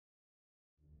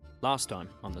Last time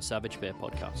on the Savage Bear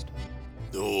podcast.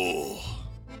 Oh,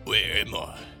 where am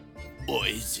I? What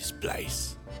is this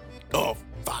place? Oh,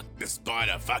 fuck the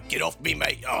spider. Fuck, get off me,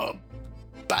 mate. Oh,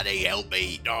 buddy, help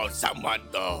me. Oh, someone.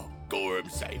 Oh, Gorham,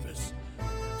 save us.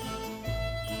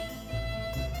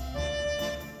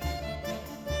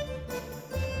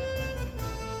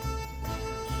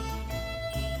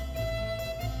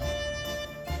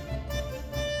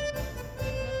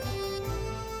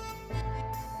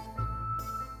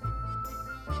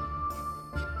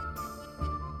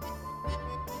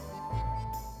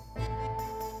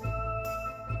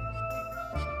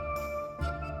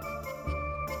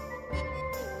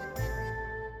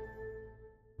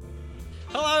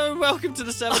 Hello, welcome to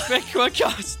the Savage Bear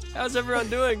podcast. How's everyone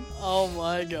doing? Oh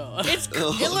my god.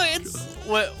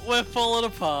 We're falling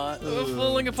apart. We're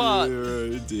falling apart. Dear,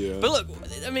 oh dear. But look,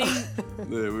 I mean,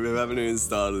 We haven't even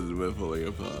started and we're falling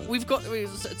apart.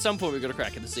 at some point we've got to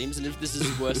crack at the seams, and if this is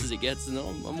as worse as it gets, then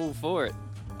I'm all for it.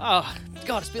 Oh,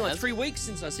 God, it's been like 3 weeks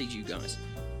since I see you guys.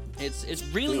 It's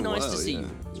really Been a nice while, to see yeah. you.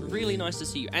 It's really nice to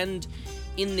see you. And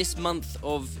in this month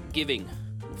of giving,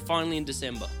 finally in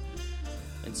December,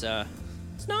 it's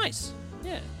nice.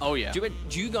 Yeah. Oh yeah. Do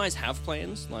you guys have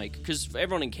plans? Like, because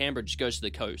everyone in Canberra just goes to the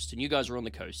coast, and you guys are on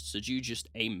the coast, so do you just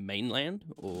aim mainland,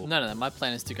 or? No. My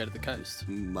plan is to go to the coast.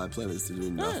 My plan is to do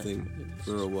nothing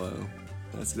for a while.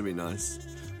 That's gonna be nice.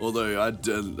 Although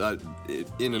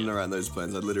in and around those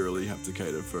plans, I literally have to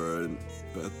cater for a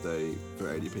birthday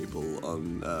for 80 people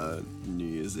on New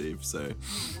Year's Eve. So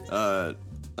I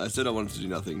said I wanted to do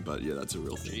nothing, but yeah, that's a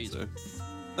real thing. Jeez. So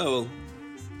oh well,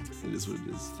 it is what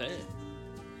it is. Fair.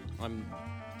 I'm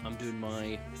doing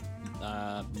my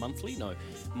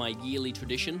my yearly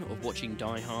tradition of watching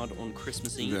Die Hard on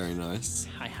Christmas Eve. Very nice.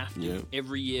 I have to. Yeah.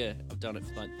 Every year. I've done it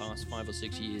for like the past 5 or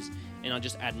 6 years, and I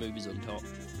just add movies on top.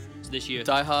 So this year,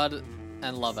 Die Hard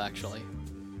and Love Actually.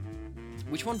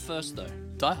 which one first though?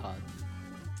 Die Hard.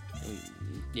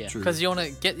 Yeah. True. Because you want to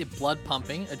get your blood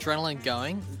pumping, adrenaline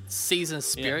going, seasoned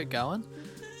spirit going,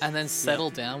 and then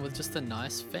settle down with just a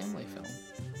nice family film.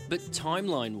 But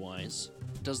timeline-wise,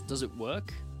 does it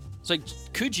work? So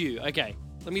could you? Okay,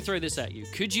 let me throw this at you.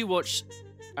 Could you watch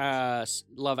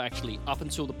Love Actually up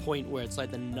until the point where it's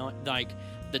like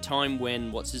the time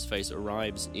when what's his face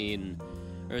arrives in,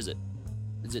 or is it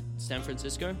San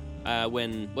Francisco?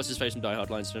 When what's his face from Die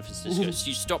Hard lands San Francisco. So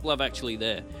you stop Love Actually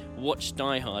there, watch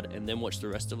Die Hard, and then watch the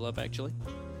rest of Love Actually.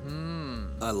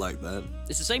 I like that.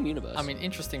 It's the same universe. I mean,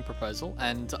 interesting proposal,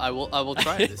 and I will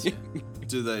try it this year.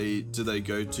 Do they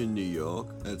go to New York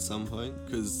at some point?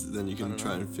 Because then you can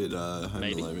try and fit Home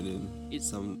Maybe. Alone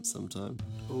in sometime.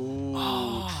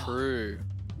 Ooh, true.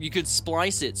 you could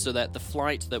splice it so that the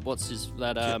flight that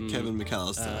Kevin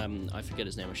McAllister. I forget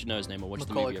his name. I should know his name. I watch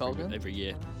Macaulay the movie Culkin? every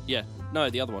year. Yeah, no,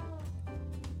 the other one.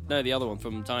 No, the other one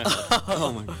from Die Hard.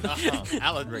 Oh my god.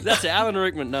 Alan Rickman. That's it, Alan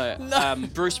Rickman. No,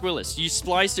 Bruce Willis. You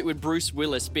splice it with Bruce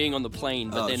Willis being on the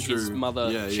plane, but then his true.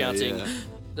 mother shouting. Yeah.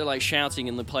 They're like shouting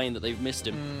in the plane that they've missed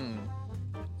him.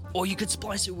 Or you could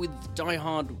splice it with Die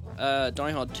Hard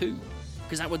 2,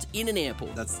 because that one's in an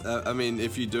airport. That's. I mean,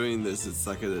 if you're doing this, it's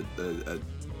like a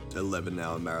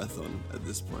 11-hour marathon at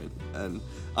this point, and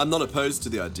I'm not opposed to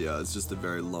the idea. It's just a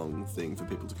very long thing for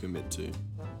people to commit to.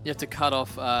 You have to cut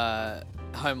off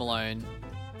Home Alone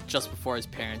just before his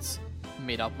parents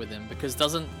meet up with him, because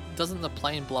doesn't the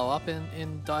plane blow up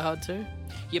in Die Hard 2?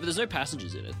 Yeah, but there's no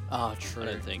passengers in it. Oh, true. I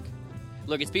don't think.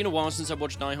 Look, it's been a while since I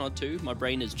watched Die Hard 2. My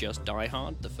brain is just Die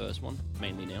Hard, the first one,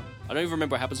 mainly now. I don't even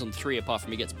remember what happens on 3 apart from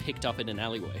he gets picked up in an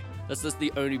alleyway. That's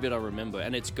the only bit I remember.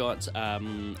 And it's got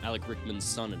Alec Rickman's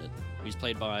son in it. He's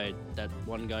played by that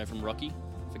one guy from Rocky.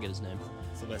 I forget his name.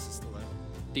 Sylvester Stallone.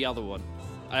 The other one.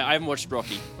 I haven't watched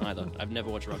Rocky either. I've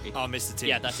never watched Rocky. Oh, Mr. T.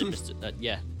 Yeah, that's it, Mr.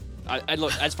 Yeah. I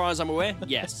look, as far as I'm aware,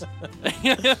 yes.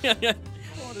 What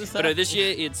is that? But no, this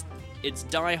year it's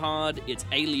Die Hard, it's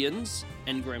Aliens,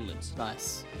 and Gremlins.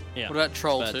 Nice. Yeah. What about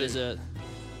Troll But 2? there's a...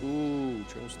 Ooh,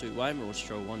 Trolls 2. Well, I haven't watched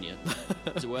Troll 1 yet.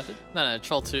 Is it worth it? No,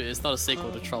 Troll 2 is not a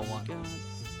sequel to Troll 1. God.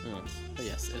 Oh. But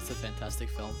yes, it's a fantastic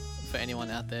film. For anyone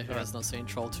out there who has not seen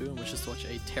Troll 2 and wishes to watch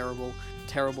a terrible,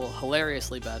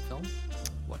 hilariously bad film,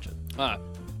 watch it. Alright,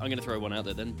 I'm going to throw one out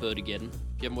there then. Birdageddon.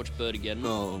 If you haven't watched Birdageddon...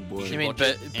 Oh boy. You mean watch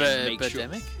it and make sure-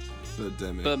 Birdemic?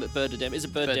 Birdemic. Birdemic. Is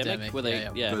it Birdemic? Birdemic, Where they,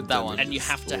 yeah. Birdemic that one. And you is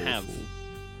have to have... awful.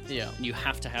 Yeah. You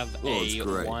have to have Oh, it's a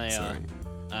great. wire Sorry.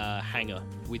 hanger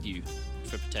with you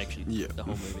for protection. Yeah. The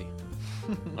whole movie.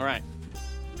 Alright.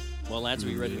 Well, lads, are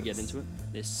we ready to get into it?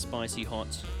 This spicy hot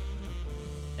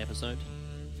episode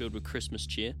filled with Christmas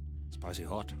cheer. Spicy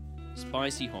hot.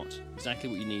 Spicy hot. Exactly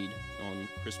what you need on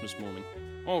Christmas morning.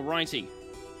 Alrighty.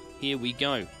 Here we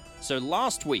go. So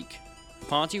last week, The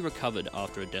party recovered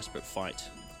after a desperate fight.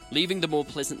 Leaving the more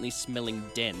pleasantly smelling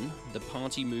den, the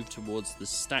party moved towards the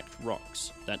stacked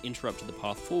rocks that interrupted the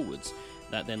path forwards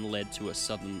that then led to a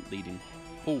southern leading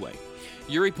hallway.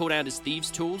 Yuri pulled out his thieves'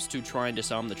 tools to try and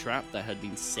disarm the trap that had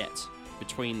been set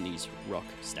between these rock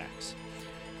stacks.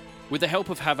 With the help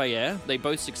of Javier, they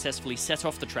both successfully set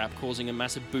off the trap, causing a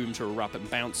massive boom to erupt and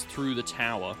bounce through the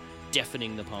tower,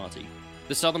 deafening the party.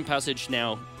 The southern passage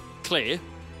now clear,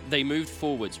 they moved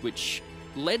forwards, which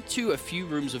led to a few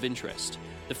rooms of interest.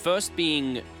 The first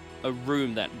being a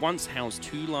room that once housed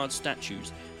two large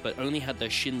statues, but only had their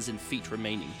shins and feet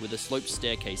remaining, with a sloped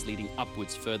staircase leading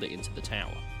upwards further into the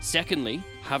tower. Secondly,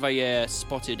 Javier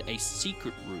spotted a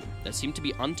secret room that seemed to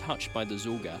be untouched by the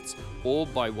Zulgats, or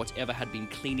by whatever had been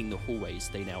cleaning the hallways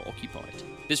they now occupied.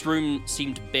 This room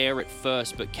seemed bare at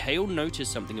first, but Kale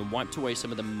noticed something and wiped away some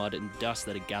of the mud and dust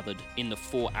that had gathered in the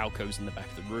 4 alcoves in the back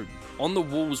of the room. On the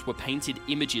walls were painted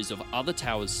images of other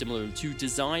towers similar to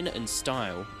design and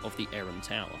style of the Eren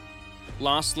Tower.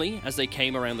 Lastly, as they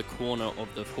came around the corner of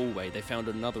the hallway, they found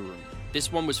another room.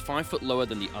 This one was 5 foot lower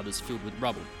than the others, filled with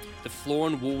rubble. The floor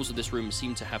and walls of this room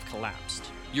seemed to have collapsed.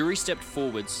 Yuri stepped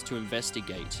forwards to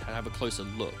investigate and have a closer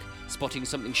look, spotting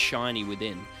something shiny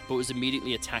within, but was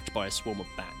immediately attacked by a swarm of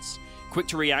bats. Quick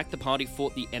to react, the party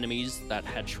fought the enemies that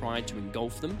had tried to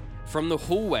engulf them. From the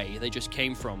hallway they just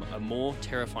came from, a more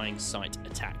terrifying sight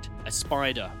attacked. A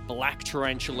spider, black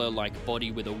tarantula-like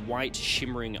body with a white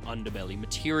shimmering underbelly,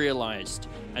 materialized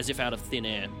as if out of thin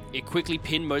air. It quickly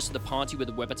pinned most of the party with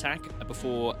a web attack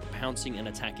before pouncing and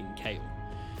attacking Kale.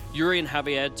 Yuri and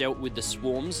Javier dealt with the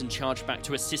swarms and charged back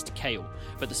to assist Kale,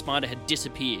 but the spider had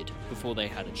disappeared before they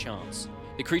had a chance.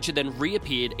 The creature then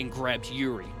reappeared and grabbed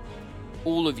Yuri.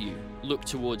 All of you look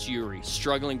towards Yuri,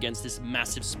 struggling against this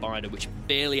massive spider which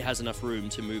barely has enough room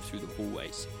to move through the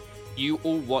hallways. You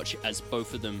all watch as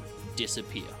both of them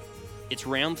disappear. It's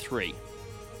round 3.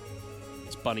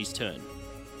 It's Bunny's turn.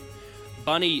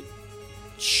 Bunny,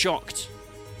 shocked,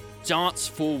 darts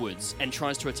forwards and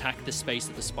tries to attack the space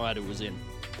that the spider was in.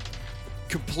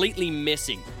 Completely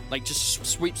missing, like just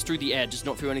sweeps through the air, does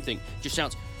not feel anything. Just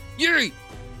shouts, Yuri!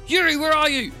 Yuri, where are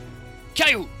you?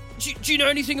 Kale, do you know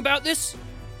anything about this?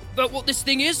 About what this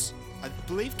thing is? I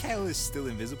believe Kale is still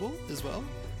invisible as well.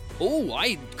 Oh,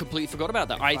 I completely forgot about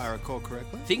that. If I recall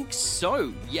correctly. Think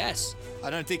so, yes. I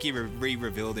don't think he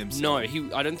revealed himself. No,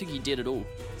 I don't think he did at all.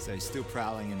 So he's still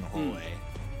prowling in the hallway.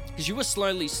 Because you were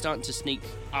slowly starting to sneak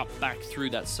up back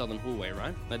through that southern hallway,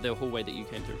 right? Like the hallway that you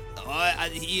came through.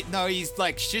 He's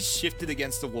like just shifted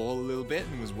against the wall a little bit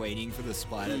and was waiting for the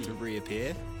spider to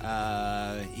reappear.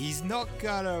 He's not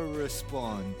gonna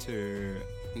respond to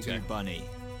Bunny.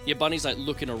 Yeah, Bunny's like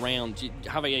looking around.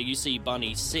 Javier, you see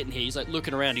Bunny sitting here. He's like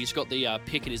looking around. He's got the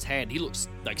pick in his hand. He looks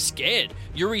like scared.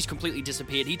 Yuri's completely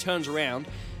disappeared. He turns around,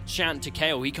 shouting to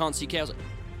Kale. He can't see Kale. He's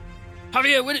like,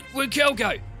 Javier, where'd Kale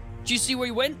go? Do you see where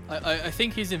he went? I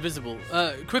think he's invisible.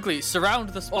 Quickly, surround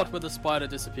the spot where the spider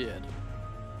disappeared.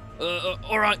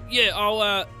 All right. Yeah,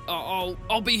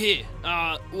 I'll be here.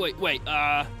 Wait.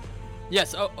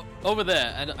 Yes, over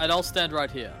there, and I'll stand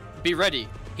right here. Be ready.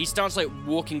 He starts like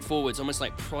walking forwards, almost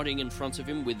like prodding in front of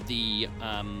him with the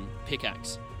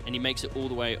pickaxe, and he makes it all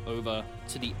the way over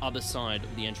to the other side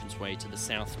of the entranceway to the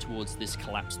south towards this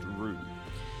collapsed room.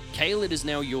 Kale, it is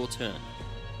now your turn.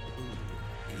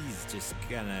 He's just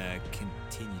gonna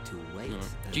continue to wait.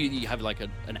 Do you have like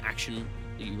an action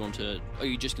that you want to? Or are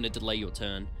you just gonna delay your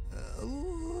turn?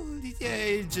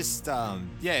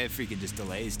 If we can just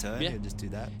delay his turn, yeah, just do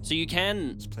that. So you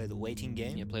can just play the waiting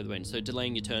game. Yeah, play the waiting. So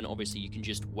delaying your turn, obviously, you can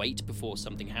just wait before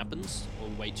something happens, or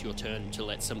wait your turn to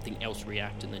let something else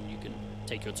react, and then you can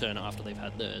take your turn after they've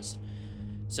had theirs.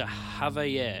 So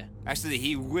Javier. Actually,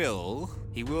 he will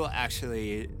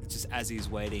actually, just as he's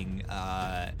waiting,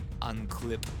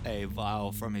 unclip a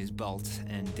vial from his belt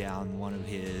and down one of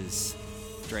his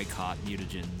Drakeheart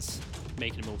mutagens,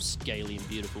 making him all scaly and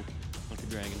beautiful, like a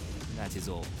dragon. That is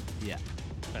all. Yeah.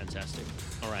 Fantastic.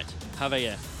 All right,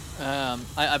 Javier.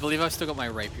 I believe I've still got my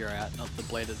rapier out, not the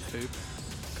bladed hoop,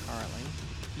 currently.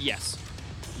 Yes.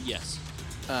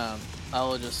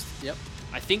 I'll just. Yep.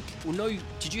 I think. Well, no.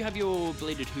 Did you have your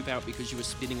bladed hoop out because you were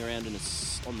spinning around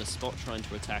on the spot trying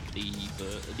to attack the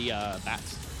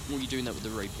bats? Or were you doing that with the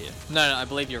rapier? No, I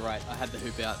believe you're right. I had the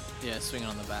hoop out. Yeah, swinging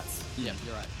on the bats. Yeah,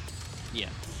 you're right. Yeah.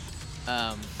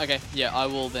 Okay, yeah, I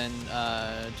will then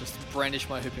just brandish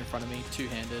my hoop in front of me,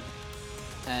 two-handed,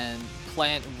 and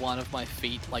plant one of my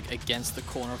feet like against the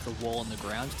corner of the wall on the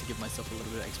ground to give myself a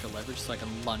little bit of extra leverage so I can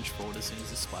lunge forward as soon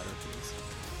as the spider appears.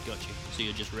 Got you. So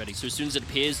you're just ready. So as soon as it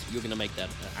appears, you're going to make that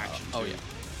action. Oh, yeah.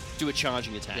 Do a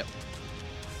charging attack. Yep.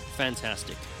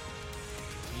 Fantastic.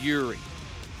 Yuri.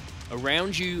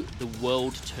 Around you, the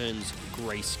world turns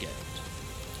grayscaled,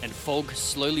 and fog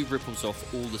slowly ripples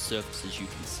off all the surfaces you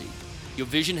can see. Your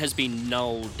vision has been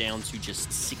nulled down to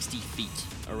just 60 feet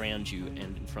around you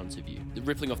and in front of you. The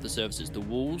rippling off the surfaces, the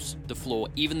walls, the floor,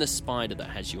 even the spider that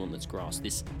has you on its grasp.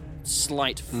 This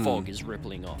slight fog is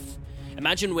rippling off.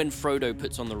 Imagine when Frodo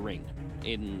puts on the ring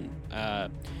in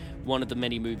one of the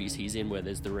many movies he's in where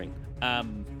there's the ring.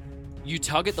 You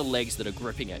tug at the legs that are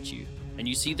gripping at you, and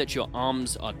you see that your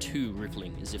arms are too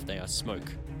rippling as if they are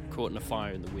smoke caught in a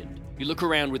fire in the wind. You look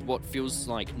around with what feels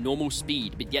like normal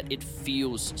speed, but yet it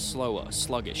feels slower,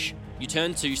 sluggish. You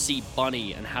turn to see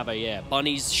Bunny and Javier.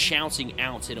 Bunny's shouting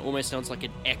out, and it almost sounds like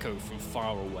an echo from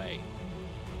far away.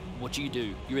 What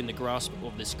do? You're in the grasp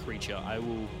of this creature. I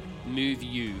will move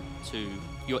you to...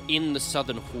 You're in the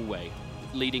southern hallway,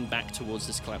 leading back towards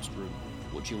this collapsed room.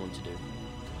 What do you want to do?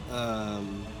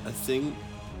 I think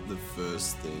the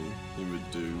first thing he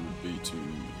would do would be to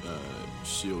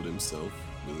shield himself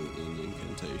with an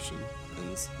incantation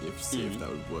and see if that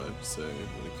would work. So I'm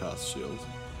going to cast shield.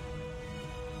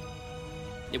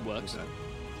 It works. Okay.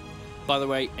 By the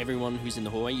way, everyone who's in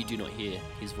the hallway, you do not hear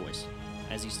his voice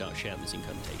as he starts shouting this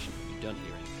incantation. You don't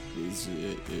hear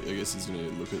it. I guess he's going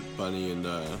to look at Bunny and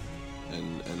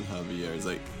Javier. He's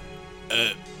like,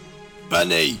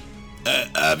 Bunny,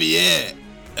 Javier,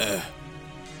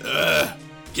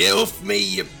 get off me,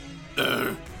 you.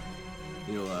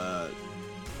 he'll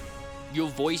Your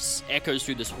voice echoes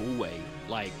through this hallway,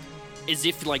 like as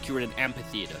if like you're in an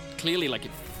amphitheater. Clearly,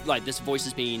 like this voice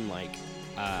is being like,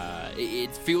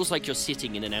 it feels like you're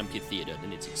sitting in an amphitheater,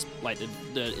 and it's like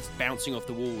it's bouncing off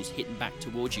the walls, hitting back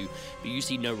towards you. But you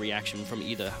see no reaction from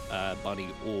either Bunny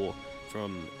or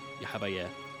from Javier.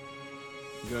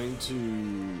 I'm going to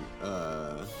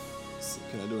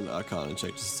can I do an Arcana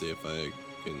check to see if I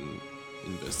can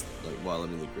invest like while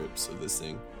I'm in the grips of this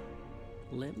thing?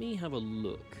 Let me have a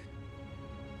look.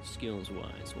 Skills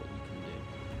wise, what you can do.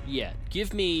 Yeah,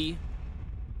 give me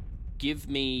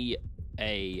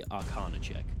a Arcana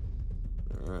check.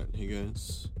 Alright, here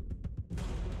goes.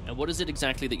 And what is it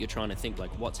exactly that you're trying to think?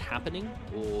 Like, what's happening?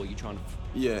 Or you're trying to...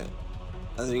 Yeah,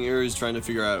 I think Uri's trying to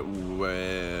figure out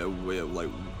where, like,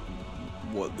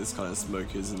 what this kind of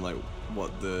smoke is and, like,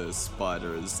 what the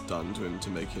spider has done to him to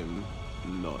make him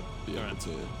not be able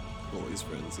to call his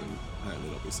friends and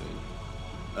apparently not be seen.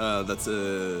 That's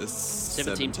a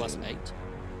 17 plus 8.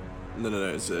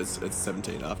 No, it's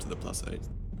 17 after the plus 8.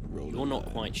 You're not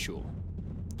quite sure.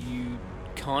 You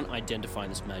can't identify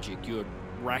this magic. You're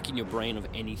racking your brain of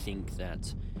anything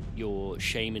that your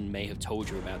shaman may have told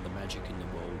you about the magic in the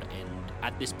world, and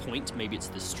at this point, maybe it's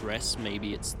the stress,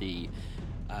 maybe it's the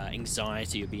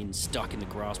anxiety of being stuck in the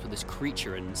grasp of this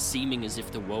creature and seeming as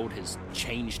if the world has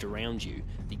changed around you,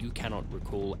 that you cannot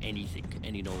recall anything,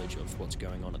 any knowledge of what's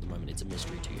going on at the moment. It's a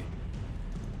mystery to you.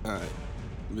 Alright.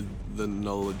 With the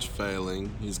knowledge failing,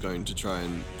 he's going to try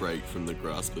and break from the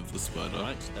grasp of the spider.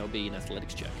 Alright, that'll be an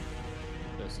athletics check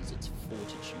versus its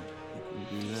fortitude.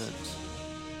 Can we do that?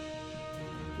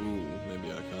 Ooh,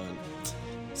 maybe I can't.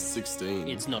 16.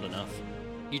 It's not enough.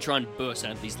 You try and burst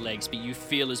out of these legs, but you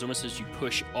feel as almost as you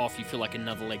push off, you feel like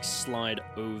another leg slide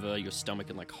over your stomach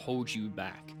and like hold you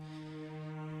back.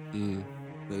 That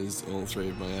is all three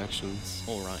of my actions.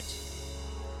 Alright.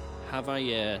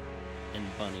 Javier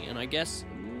and Bunny. And I guess...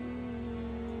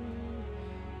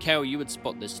 Carol, you would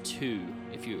spot this too,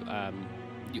 if you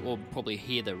or probably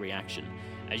hear the reaction,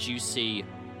 as you see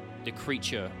the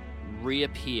creature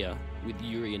reappear with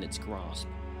Yuri in its grasp.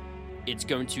 It's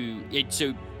going to...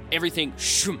 So everything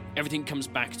comes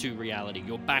back to reality.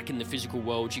 You're back in the physical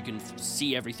world. You can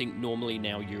see everything normally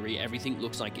now, Yuri. Everything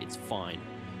looks like it's fine.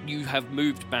 You have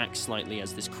moved back slightly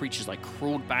as this creature's like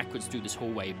crawled backwards through this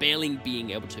hallway, barely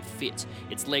being able to fit.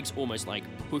 Its legs almost like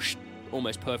pushed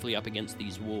almost perfectly up against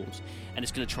these walls, and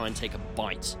it's going to try and take a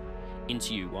bite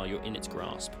into you while you're in its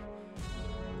grasp.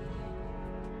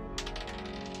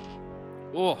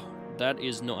 Oh, that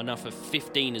is not enough. A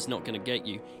 15 is not going to get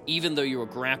you. Even though you're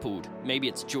grappled, maybe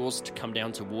its jaws to come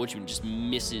down towards you and just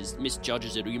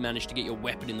misjudges it, or you manage to get your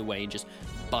weapon in the way and just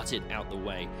butt it out the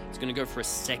way. It's going to go for a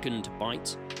second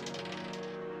bite.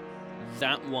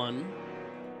 That one,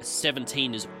 a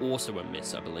 17 is also a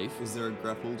miss, I believe. Is there a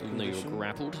grappled Even though condition? you're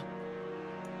grappled.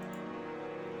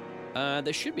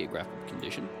 There should be a grappled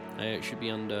condition. It should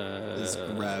be under... Is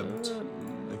grabbed.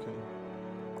 Okay.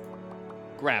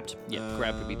 Grabbed. Yeah,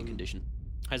 grabbed would be the condition.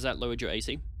 Has that lowered your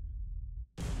AC?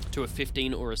 To a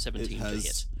 15 or a 17 It to hit?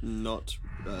 has not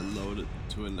lowered it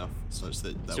to enough such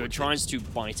that So would it hit. tries to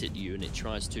bite at you, and it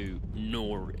tries to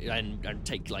gnaw and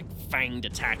take like fanged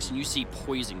attacks, and you see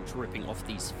poison dripping off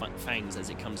these fangs as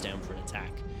it comes down for an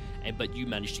attack. But you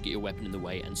manage to get your weapon in the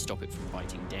way and stop it from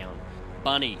biting down.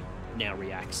 Bunny now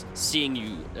reacts, seeing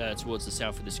you towards the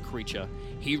south of this creature.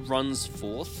 He runs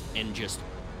forth and just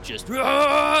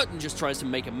tries to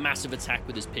make a massive attack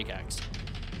with his pickaxe.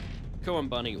 Come on,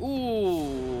 Bunny.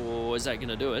 Ooh, is that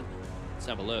gonna do it? Let's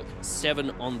have a look.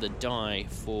 7 on the die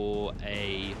for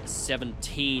a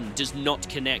 17. Does not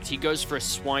connect. He goes for a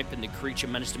swipe, and the creature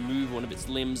managed to move one of its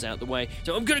limbs out the way.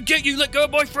 So I'm gonna get you. Let go,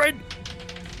 my friend.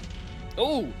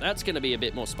 Oh, that's gonna be a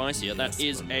bit more spicier. That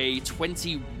is a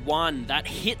 21. That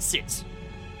hits it.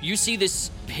 You see this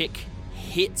pick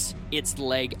hit its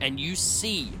leg, and you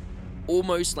see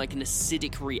almost like an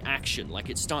acidic reaction, like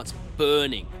it starts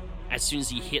burning as soon as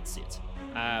he hits it.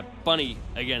 Bunny,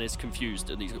 again, is confused.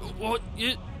 And he's like, what?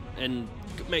 And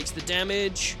makes the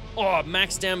damage. Oh,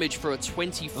 max damage for a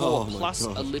 24 plus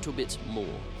a little bit more.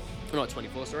 Not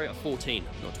 24, sorry, a 14.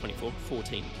 Not 24,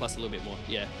 14 plus a little bit more.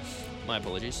 Yeah, my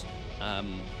apologies.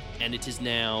 And it is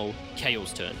now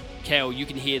Kale's turn. Kale, you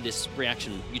can hear this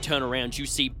reaction. You turn around, you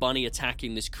see Bunny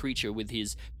attacking this creature with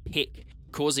his pick,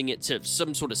 causing it to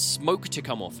some sort of smoke to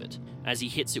come off it as he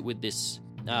hits it with this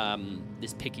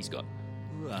pick he's got.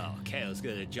 Well, Kale's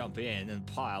gonna jump in and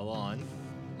pile on.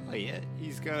 Oh yeah,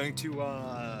 he's going to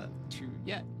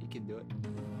yeah, he can do it.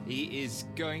 He is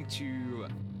going to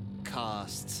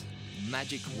cast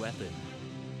Magic Weapon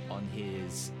on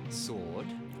his sword.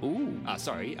 Ooh.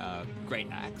 Great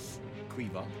Axe,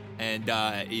 Cleaver. And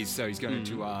he's going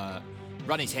to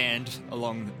run his hand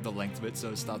along the length of it so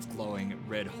it starts glowing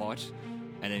red hot.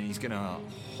 And then he's gonna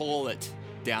haul it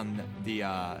down the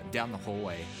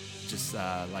hallway, just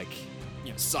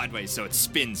sideways, so it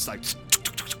spins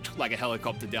like a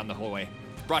helicopter down the hallway,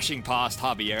 brushing past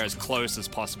Javier as close as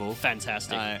possible.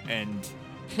 Fantastic. And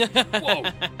whoa,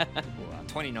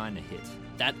 29 to hit.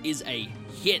 That is a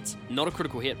hit. Not a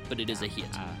critical hit, but it is a hit.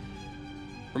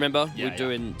 Remember, we're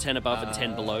doing 10 above and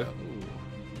 10 below.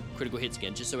 Critical hits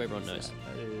again, just so everyone knows.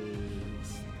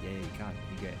 Yeah, you can't.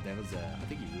 That was I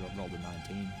think you rolled a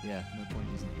 19. Yeah, no point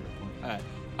using the hero point.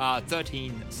 All right.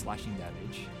 13 slashing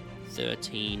damage.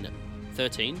 13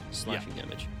 slashing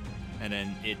damage. And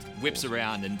then it whips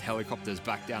around and helicopters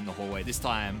back down the hallway, this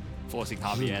time forcing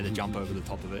Javier to jump over the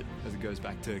top of it as it goes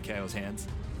back to Kale's hands.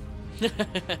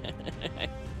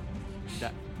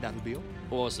 That'll be all.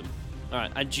 Awesome. All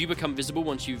right, and do you become visible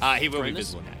once you've he will be thrown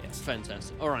this? visible now, yes.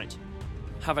 Fantastic. All right.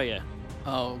 Javier.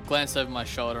 I'll glance over my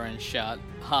shoulder and shout,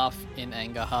 half in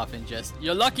anger, half in jest,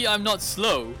 "You're lucky I'm not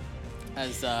slow!"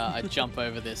 as I jump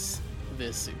over this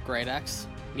great axe.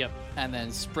 Yep. And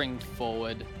then spring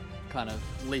forward, kind of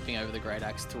leaping over the great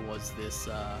axe towards this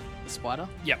spider.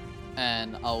 Yep.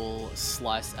 And I will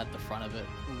slice at the front of it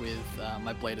with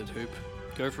my bladed hoop.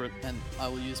 Go for it. And I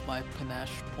will use my panache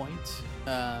point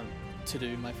to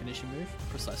do my finishing move,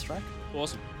 precise strike.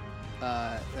 Awesome.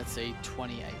 Let's see,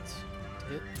 28 to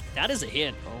hit. That is a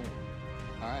hit.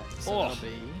 Oh. Alright, so that'll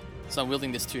be... So I'm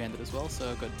wielding this two-handed as well, so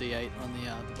I've got D8 on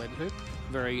the bladed hoop.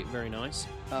 Very, very nice.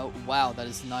 Wow, that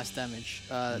is nice damage.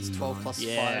 That's 12 plus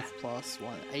Yeah. 5 plus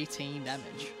 1, 18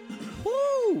 damage.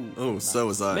 Woo! Oh, so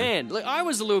was I. Man, look, I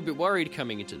was a little bit worried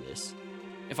coming into this,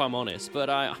 if I'm honest, but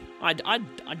I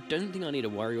don't think I need to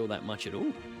worry all that much at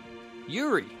all.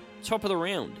 Yuri, top of the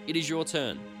round. It is your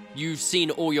turn. You've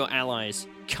seen all your allies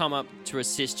come up to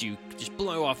assist you, just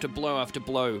blow after blow after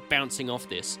blow, bouncing off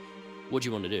this. What do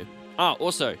you want to do?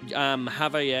 Also,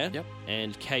 Javier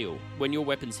and Kale, when your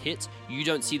weapons hit, you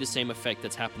don't see the same effect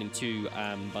that's happening to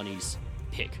Bunny's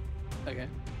pick. Okay,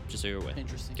 Just so you're aware.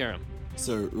 interesting. Carry on.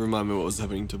 So remind me what was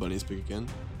happening to Bunny's pick again.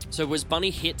 So as Bunny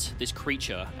hit this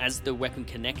creature, as the weapon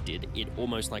connected, it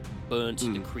almost like burnt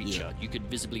the creature. You could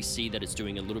visibly see that it's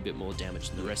doing a little bit more damage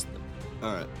than the rest of them.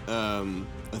 Alright,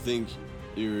 I think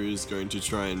Yuri is going to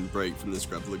try and break from this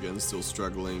grapple again, still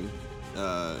struggling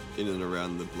in and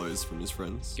around the blows from his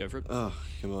friends. Go for it. Oh,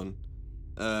 come on.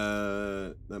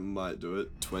 That might do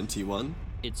it. 21.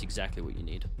 It's exactly what you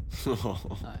need.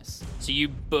 Nice. So you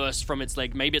burst from its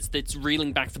leg. Maybe it's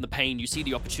reeling back from the pain. You see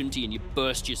the opportunity and you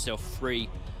burst yourself free.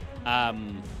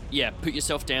 Put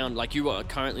yourself down like you are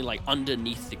currently like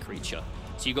underneath the creature.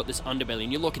 So you got this underbelly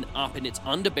and you're looking up and its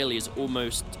underbelly is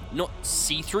almost not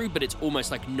see-through, but it's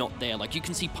almost like not there. Like you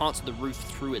can see parts of the roof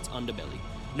through its underbelly.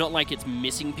 Not like it's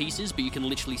missing pieces, but you can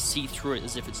literally see through it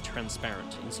as if it's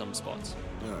transparent in some spots.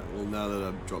 Alright, well now that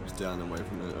I've dropped down away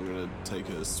from it, I'm going to take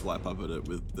a swipe up at it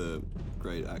with the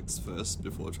great axe first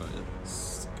before trying to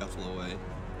scuffle away.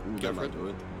 Go That for might do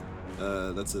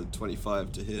it. That's a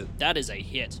 25 to hit. That is a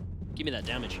hit. Give me that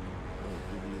damage.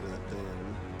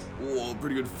 Oh,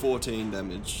 pretty good 14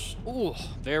 damage. Oh,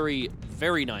 very,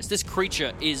 very nice. This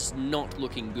creature is not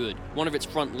looking good. One of its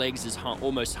front legs is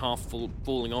almost half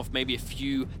falling off. Maybe a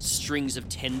few strings of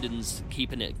tendons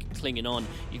keeping it clinging on.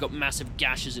 You've got massive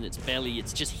gashes in its belly.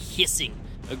 It's just hissing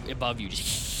above you.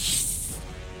 Just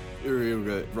He'll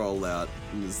go roll out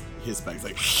and just hiss back. It's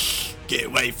like, Get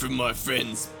away from my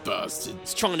friends, bastard.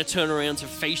 It's trying to turn around to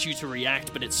face you to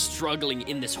react, but it's struggling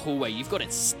in this hallway. You've got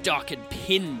it stuck and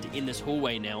pinned in this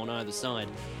hallway now on either side.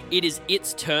 It is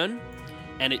its turn,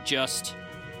 and it just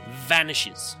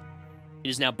vanishes. It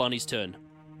is now Bunny's turn.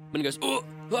 Bunny goes, oh,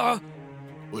 ah!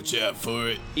 Watch out for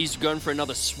it. He's going for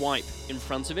another swipe in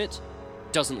front of it.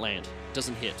 Doesn't land.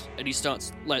 Doesn't hit. And he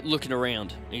starts, like, looking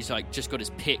around. And he's, like, just got his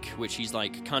pick, which he's,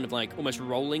 like, kind of, like, almost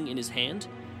rolling in his hand.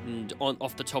 And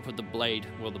off the top of the blade,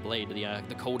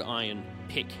 the cold iron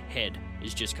pick head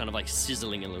is just kind of, like,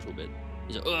 sizzling a little bit.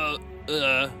 He's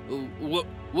like,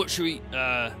 what should we,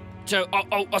 so,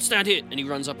 I'll stand here. And he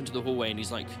runs up into the hallway and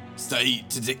he's like, Stay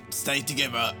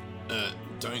together.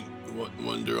 Don't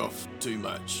wander off too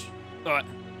much. alright,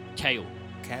 Kale.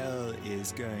 Kale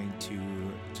is going to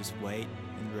just wait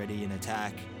and ready an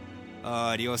attack.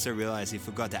 And he also realized he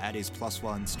forgot to add his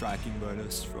 +1 striking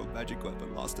bonus from magic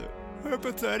weapon last turn. I hope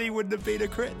a 30 wouldn't have been a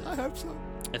crit. I hope so.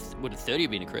 Would a 30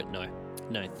 have been a crit? No,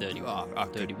 30. Oh,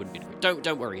 30 wouldn't be a crit.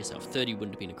 Don't worry yourself. 30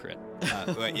 wouldn't have been a crit.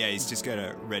 But yeah, he's just going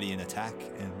to ready an attack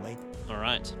and wait.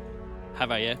 Alright.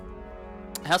 Javier.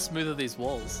 How smooth are these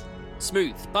walls?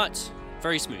 Smooth, but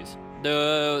very smooth.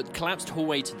 The collapsed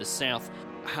hallway to the south.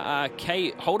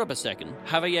 Kay, hold up a second.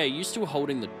 Javier, you still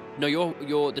holding the... No,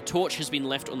 the torch has been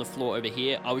left on the floor over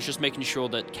here. I was just making sure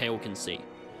that Kale can see.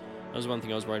 That was one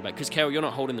thing I was worried about. Because, Kale, you're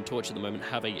not holding the torch at the moment.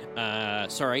 Javier,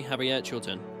 it's your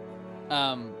turn.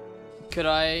 Could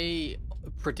I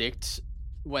predict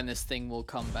when this thing will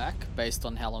come back based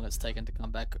on how long it's taken to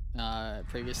come back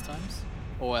previous times?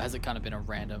 Or has it kind of been a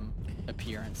random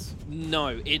appearance?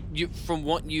 No, from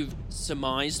what you've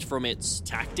surmised from its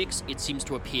tactics, it seems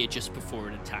to appear just before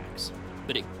it attacks.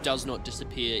 But it does not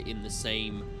disappear in the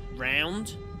same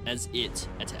round as it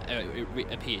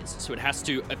appears. So it has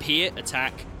to appear,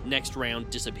 attack, next round,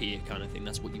 disappear kind of thing.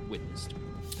 That's what you've witnessed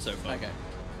so far. Okay.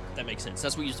 That makes sense.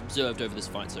 That's what you've observed over this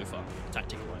fight so far,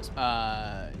 tactic-wise.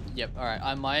 Yep, alright.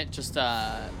 I might just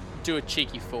do a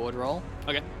cheeky forward roll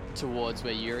Okay. towards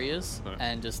where Yuri is, Alright.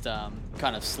 and just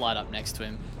kind of slide up next to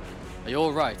him. Are you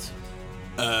alright?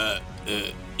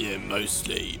 Yeah,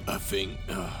 mostly. I think.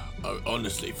 I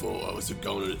honestly thought I was a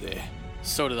goner there.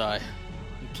 So did I.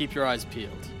 Keep your eyes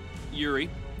peeled. Yuri,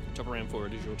 top of round 4,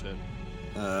 it is your turn.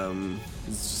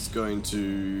 He's just going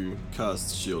to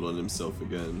cast shield on himself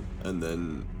again, and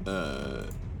then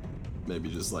maybe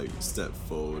just like step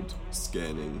forward,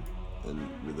 scanning, and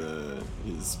with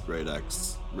his great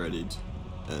axe readied,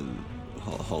 and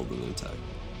hold an attack.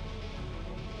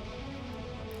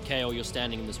 Kale, you're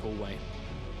standing in this hallway,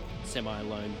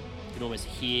 semi-alone. You can almost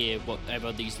hear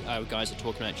whatever these guys are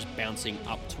talking about just bouncing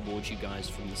up towards you guys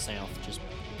from the south. Just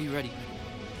be ready.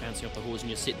 Bouncing up the halls, and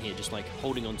you're sitting here just like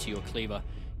holding onto your cleaver.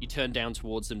 You turn down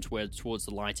towards them towards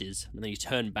the light is, and then you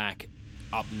turn back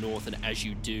up north, and as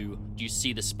you do, you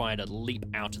see the spider leap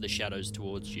out of the shadows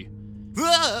towards you.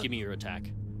 Give me your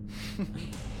attack.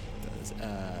 Does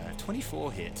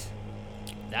 24 hit?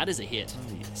 That is a hit.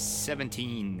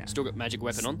 17. Still got magic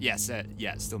weapon on? Yes,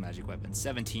 still magic weapon.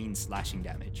 17 slashing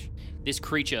damage. This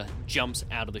creature jumps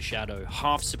out of the shadow,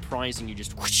 half surprising you,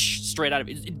 just whoosh, straight out of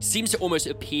it. It seems to almost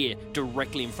appear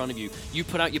directly in front of you. You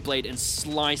put out your blade and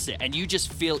slice it, and you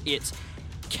just feel it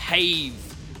cave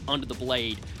under the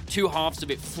blade. Two halves of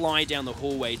it fly down the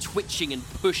hallway, twitching and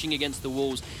pushing against the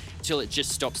walls, till it just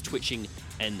stops twitching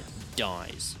and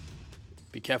dies.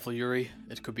 Be careful, Yuri.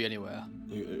 It could be anywhere.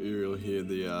 You'll hear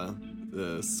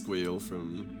the squeal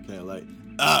from Kale.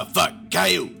 Fuck,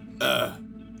 Kale!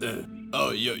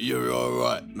 Oh, you're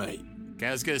alright, mate.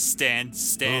 Kale's gonna stand.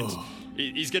 Oh.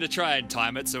 He's gonna try and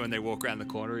time it so when they walk around the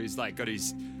corner, he's like got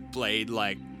his blade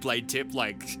tip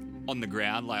like on the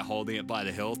ground, like holding it by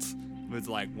the hilt, with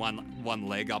like one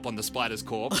leg up on the spider's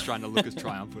corpse, trying to look as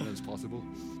triumphant as possible.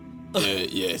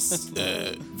 Yes,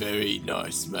 very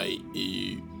nice, mate.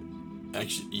 You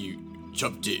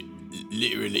chopped it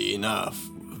literally in half.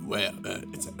 Well,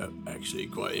 it's actually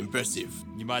quite impressive.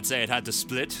 You might say it had to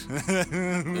split.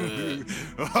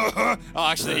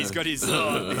 Actually, he's got his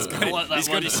scales.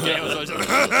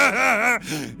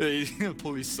 He's gonna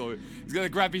pull his sword. He's gonna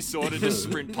grab his sword and just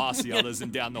sprint past the others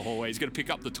and down the hallway. He's gonna pick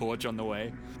up the torch on the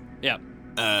way. Yeah.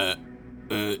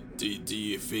 Do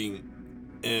you think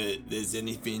there's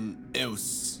anything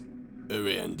else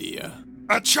around here?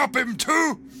 I chop him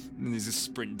too. And he's just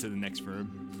sprinting to the next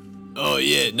room. Oh,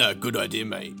 yeah, no, good idea,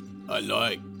 mate. I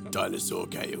like dinosaur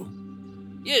kale.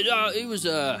 Yeah, it was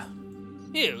a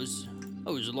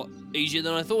lot easier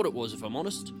than I thought it was, if I'm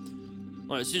honest.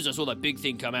 Like, as soon as I saw that big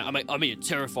thing come out, I mean, it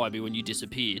terrified me when you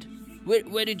disappeared.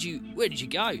 Where did you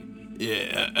go?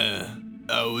 Yeah,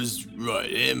 I was right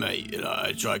here, mate. And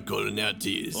I tried calling out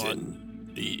to you, and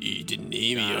you didn't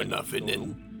hear me or nothing,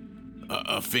 and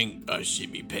I think I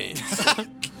shit me pants.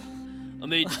 I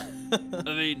mean,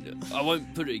 I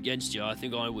won't put it against you. I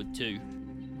think I would too.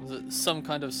 Was it some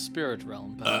kind of spirit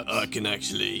realm, perhaps? I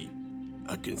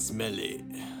can smell it.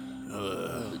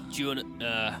 Do you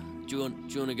want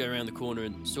to go around the corner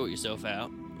and sort yourself out,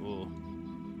 or?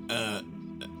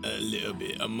 A little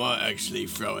bit. I might actually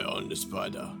throw it on the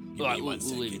spider. Give Right, me we'll one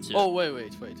second. leave it to. Oh,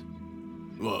 wait.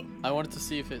 What? I wanted to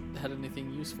see if it had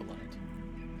anything useful on it.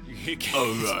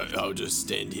 Oh, right. I'll just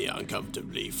stand here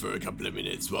uncomfortably for a couple of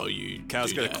minutes while you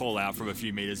Cal's do gonna that. call out from a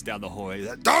few meters down the hallway.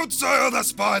 Don't soil the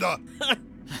spider!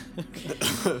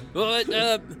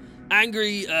 Well,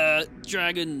 angry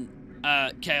dragon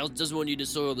Kale doesn't want you to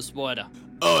soil the spider.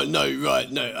 Oh, no,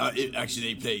 right. No,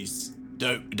 actually, please.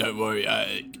 Don't worry.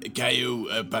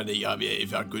 Kale, Bunny,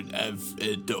 if I could have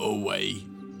the hallway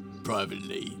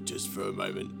privately just for a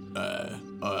moment.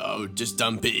 I'll just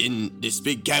dump it in this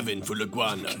big cavern full of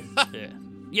guano.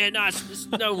 Yeah, no,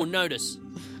 no one will notice.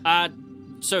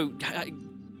 So,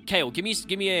 Kale, give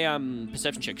me a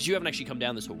perception check, because you haven't actually come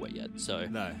down this hallway yet. So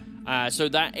No. So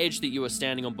that edge that you were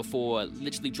standing on before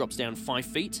literally drops down 5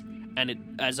 feet, and it,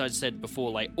 as I said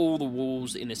before, like all the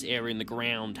walls in this area in the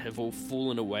ground have all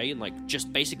fallen away and like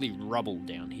just basically rubble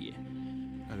down here.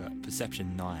 I got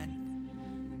perception 9.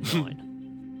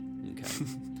 9. Okay.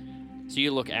 So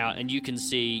you look out and you can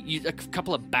see a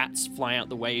couple of bats fly out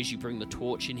the way as you bring the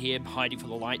torch in here, hiding from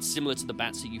the light, similar to the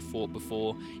bats that you fought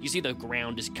before. You see the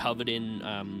ground is covered in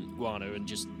guano and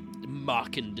just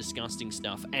muck and disgusting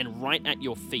stuff. And right at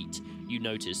your feet, you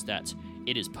notice that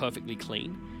it is perfectly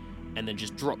clean and then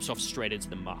just drops off straight into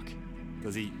the muck.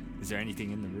 Is there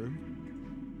anything in the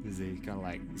room? Is he kind of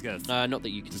like, he's got Not that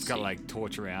you can just see. got to like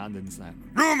torch around and it's like,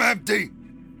 Room empty!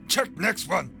 Check next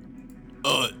one!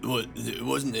 Oh, what?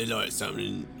 Wasn't there like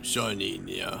something shiny in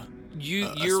here?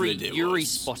 Yuri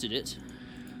spotted it.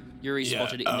 Yuri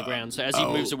spotted it in the ground. So as he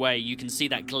moves away, you can see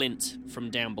that glint from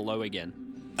down below again.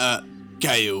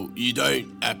 Kale, you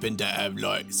don't happen to have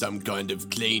like some kind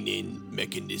of cleaning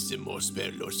mechanism or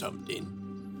spell or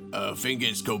something? I think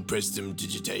it's called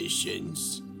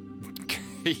prestidigitations.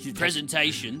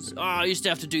 Presentations? Oh, I used to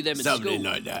have to do them in school. Something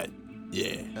like that.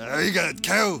 Yeah. You got it,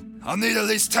 Kale. I'll need at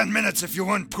least 10 minutes if you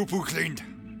want poo-poo cleaned.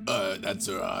 That's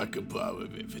alright. I could put up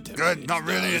with it for 10 Good, minutes. not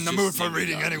really I was in the just mood for thinking,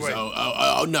 reading like, anyway. So,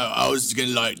 I was gonna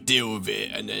like deal with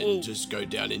it and then just go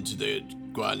down into the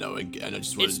guano and I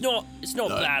just wanted. It's not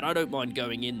bad. I don't mind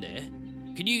going in there.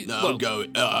 Can you? No, well, I'm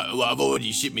going. Well, I've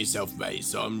already shit myself, mate.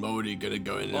 So I'm already gonna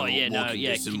go in and walk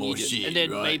into some can more you shit. and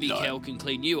then right? maybe like, Kel can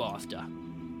clean you after.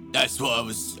 That's what I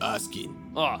was asking.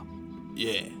 Oh,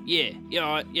 Yeah. yeah,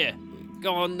 alright, yeah.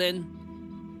 Go on then.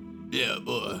 Yeah,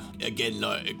 but again,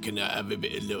 like, can I have a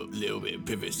little bit of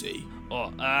privacy?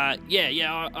 Oh,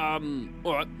 yeah, alright.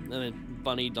 And then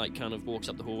Bunny, like, kind of walks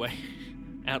up the hallway,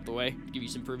 out the way, give you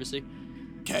some privacy.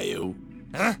 Kale,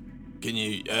 Huh? can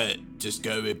you just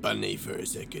go with Bunny for a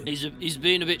second? He's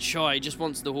being a bit shy, he just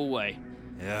wants the hallway.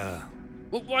 Yeah.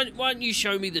 Well, why don't you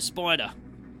show me the spider?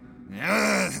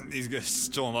 Yeah. he's gonna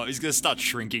storm up. He's gonna start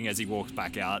shrinking as he walks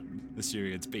back out.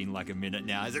 Assuming it's been like a minute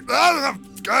now. He's like, Ah,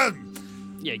 good.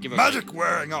 Yeah, give her Magic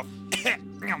wearing off.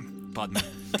 pardon me.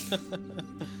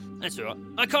 That's alright.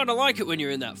 I kind of like it when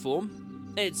you're in that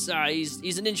form. It's,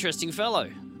 he's an interesting fellow.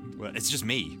 Well, it's just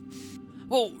me.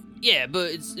 Well, yeah,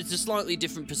 but it's a slightly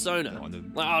different persona. Oh, the-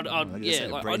 Like, I guess yeah,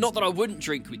 it like, brains- not that I wouldn't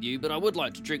drink with you, but I would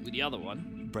like to drink with the other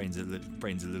one. Brain's a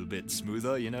little bit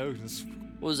smoother, you know. Just-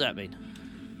 What does that mean?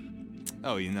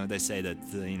 oh, you know, they say that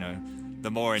the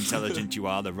more intelligent you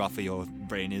are, the rougher your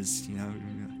brain is. You know.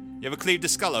 You ever cleaved a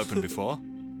skull open before?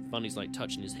 Bunny's like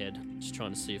touching his head, just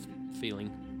trying to see if feeling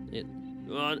it.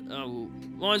 Well,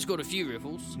 mine's got a few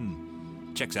ripples.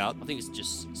 Checks out. I think it's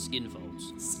just skin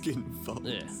folds. Skin folds.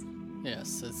 Yeah.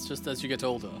 Yes, it's just as you get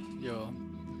older, your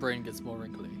brain gets more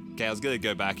wrinkly. Okay, I was gonna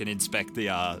go back and inspect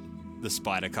the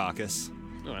spider carcass.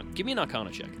 All right, give me an Arcana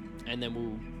check, and then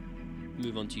we'll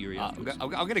move on to your I'm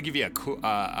gonna give you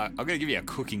I'm gonna give you a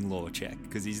cooking law check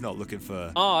because he's not looking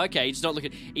for. Oh, okay. He's not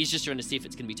looking. He's just trying to see if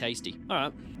it's gonna be tasty. All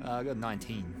right. I got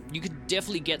 19. You could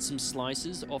definitely get some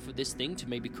slices off of this thing to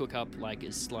maybe cook up like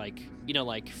fillet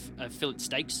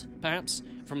steaks, perhaps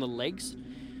from the legs.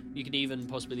 You could even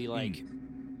possibly like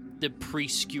the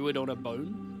pre-skewered on a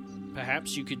bone.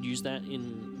 Perhaps you could use that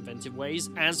in inventive ways.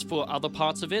 As for other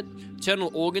parts of it,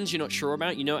 internal organs you're not sure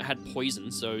about. You know it had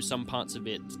poison, so some parts of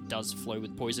it does flow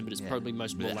with poison, but it's probably more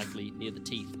likely near the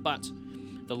teeth. But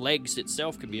the legs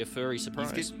itself could be a furry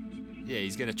surprise.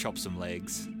 He's gonna chop some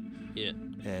legs. Yeah.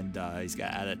 And he's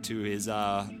gonna add it to his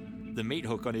the meat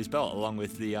hook on his belt, along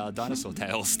with the dinosaur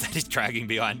tails that he's dragging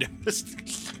behind him.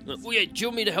 Oh yeah, do you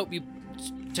want me to help you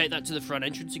take that to the front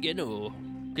entrance again, or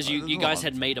because you guys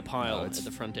had made a pile at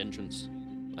the front entrance,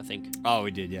 I think. Oh,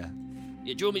 we did, yeah.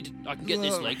 Yeah, do you want me to? I can get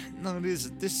this leg. No,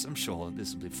 this. I'm sure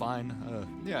this will be fine.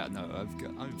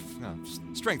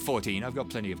 I've strength 14. I've got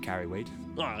plenty of carry weight.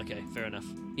 Oh, okay, fair enough.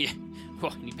 Yeah. Oh,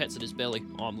 and he pets at his belly.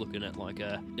 Oh, I'm looking at like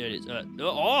there it is.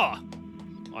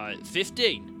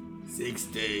 15.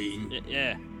 16.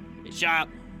 Yeah. It's sharp.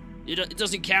 It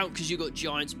doesn't count because you got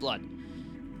giant's blood.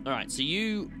 All right, so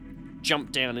you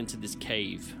jump down into this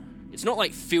cave. It's not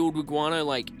like filled with guano,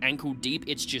 like ankle deep.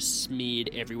 It's just smeared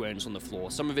everywhere and it's on the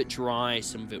floor. Some of it dry,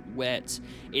 some of it wet.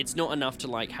 It's not enough to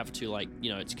like have to like,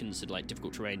 it's considered like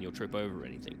difficult terrain. You'll trip over or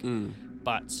anything.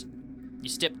 But you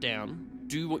step down,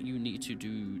 do what you need to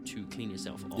do to clean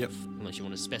yourself off. Unless you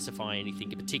want to specify anything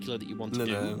in particular that you want to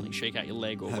do. Like shake out your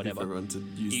leg or whatever.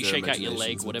 You shake out your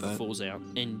leg, whatever falls out.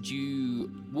 And you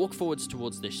walk forwards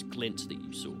towards this glint that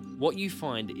you saw. What you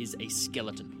find is a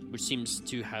skeleton, which seems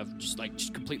to have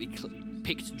just completely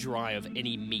picked dry of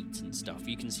any meat and stuff.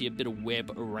 You can see a bit of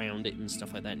web around it and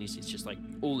stuff like that, and it's just like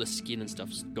all the skin and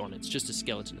stuff's gone. It's just a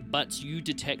skeleton. But you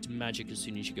detect magic as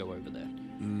soon as you go over there.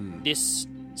 This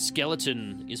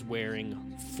skeleton is wearing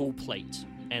full plate,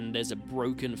 and there's a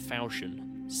broken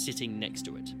falchion sitting next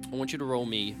to it. I want you to roll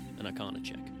me an Arcana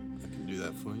check. I can do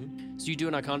that for you. So you do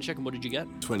an Arcana check, and what did you get?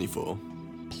 24.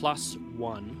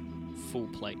 +1 full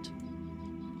plate.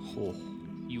 Oh.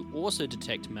 You also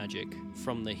detect magic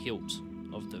from the hilt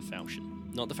of the falchion.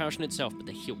 Not the falchion itself, but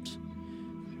the hilt.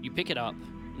 You pick it up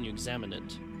and you examine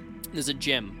it. There's a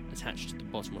gem attached to the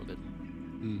bottom of it.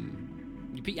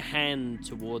 You put your hand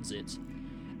towards it,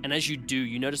 and as you do,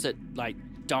 you notice that like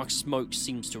dark smoke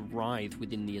seems to writhe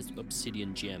within the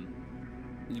obsidian gem.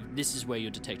 This is where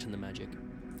you're detecting the magic.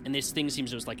 And this thing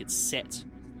seems almost like it's set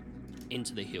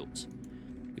into the hilt.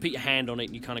 You put your hand on it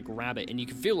and you kind of grab it, and you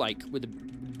can feel like with a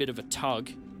bit of a tug,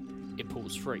 it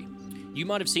pulls free. You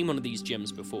might have seen one of these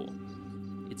gems before.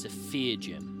 It's a fear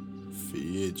gem.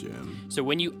 Fear gem.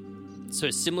 So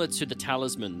similar to the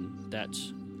talisman that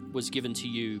was given to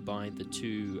you by the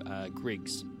two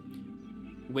Griggs.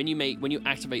 When you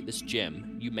activate this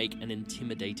gem, you make an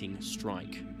intimidating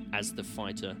strike as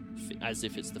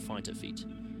if it's the fighter feat.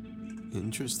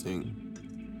 Interesting.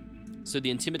 So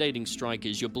the intimidating strike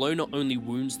is your blow not only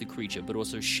wounds the creature, but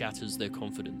also shatters their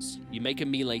confidence. You make a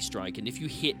melee strike, and if you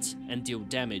hit and deal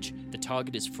damage, the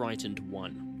target is frightened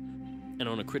 1. And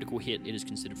on a critical hit, it is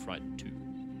considered frightened 2.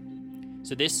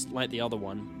 So this, like the other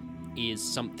one, is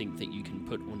something that you can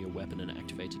put on your weapon and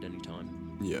activate at any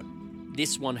time. Yeah.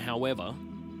 This one, however,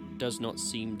 does not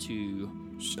seem to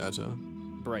shatter,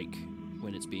 break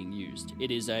when it's being used. It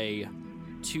is a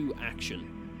 2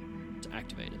 action to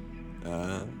activate it.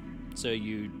 So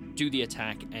you do the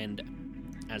attack, and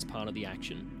as part of the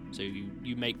action, so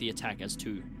you make the attack as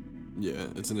 2. Yeah,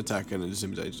 it's an attack and an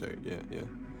intimidation.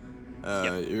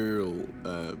 Yeah. You'll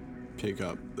pick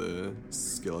up the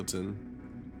skeleton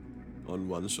on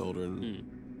one shoulder and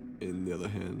in the other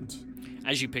hand.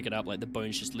 As you pick it up, like the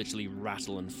bones just literally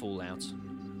rattle and fall out.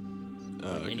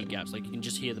 Any gaps, like you can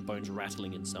just hear the bones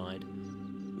rattling inside.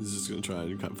 This is just going to try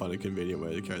and find a convenient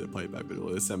way to carry the plate back, but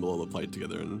it'll assemble all the plate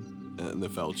together and the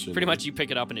falchion. Pretty much you pick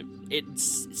it up and it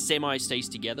semi stays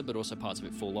together, but also parts of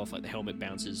it fall off, like the helmet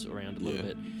bounces around a little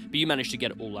bit. But you manage to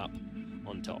get it all up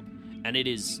on top. And it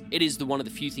is one of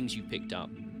the few things you picked up.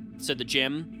 So the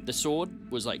gem, the sword,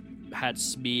 was had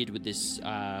smeared with this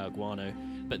guano,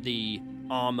 but the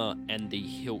armor and the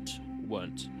hilt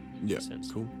weren't. Yeah,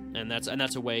 sense. Cool. And that's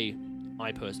a way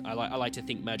I like to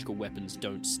think magical weapons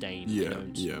don't stain.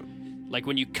 Yeah. Like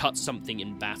when you cut something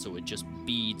in battle, it just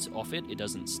beads off it. It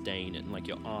doesn't stain it, and like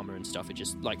your armor and stuff, it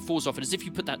just like falls off it as if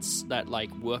you put that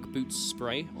like work boots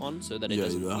spray on, so that it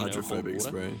doesn't. Yeah, the hold hydrophobic water.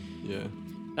 spray. Yeah.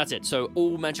 That's it. So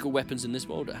all magical weapons in this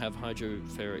world have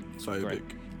hydrophobic spray.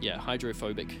 Yeah,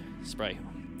 hydrophobic spray.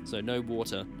 So no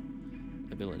water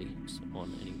abilities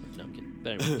on any. No, I'm kidding.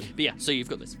 But anyway, but yeah. So you've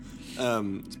got this.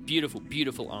 It's beautiful,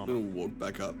 beautiful armor. We'll walk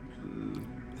back up, and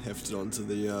heft it onto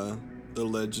the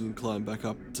ledge, and climb back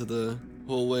up to the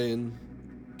hallway, and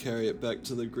carry it back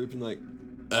to the group, and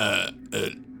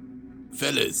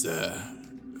fellas,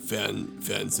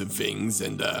 found some things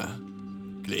and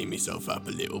clean myself up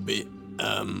a little bit.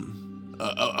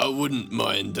 I wouldn't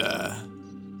mind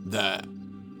that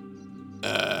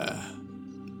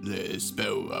the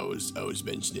spell I was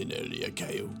mentioning earlier,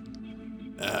 Kale.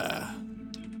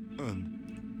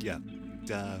 Yeah.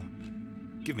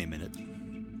 Give me a minute.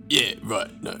 Yeah, right.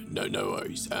 No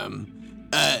worries.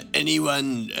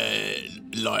 Anyone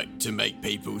like to make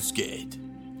people scared?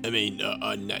 I mean,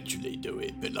 I naturally do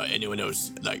it, but like anyone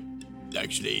else, like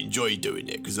actually enjoy doing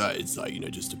it because it's like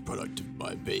just a product of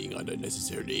my being. I don't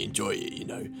necessarily enjoy it.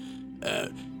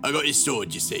 I got this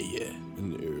sword, you see, yeah.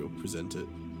 And Uriel present it.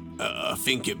 I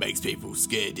think it makes people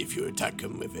scared if you attack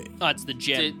them with it. Oh, it's the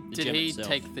gem. the Did gem he itself.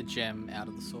 take the gem out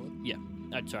of the sword? Yeah.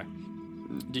 Sorry.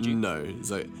 Did you? No, it's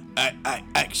like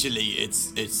Actually,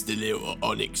 it's the little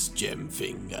onyx gem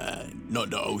thing,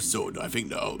 not the old sword. I think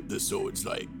the sword's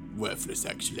like worthless,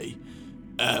 actually.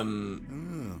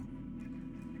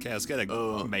 Okay, let's get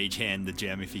a mage hand the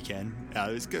gem if you can.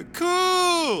 Let's go.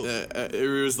 Cool!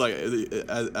 Uriel's like,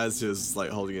 as he was like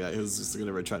holding it out, he was just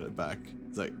gonna return it back.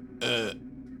 It's like,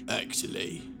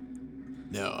 Actually,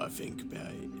 now I think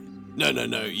about it.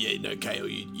 No, Kale,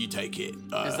 you take it.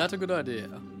 Is that a good idea?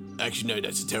 Actually, no,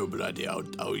 that's a terrible idea.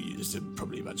 I'll use a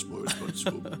probably much more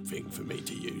responsible thing for me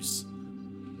to use.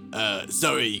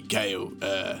 Sorry, Kale.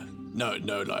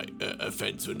 No, like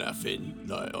offense or nothing,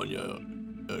 like on your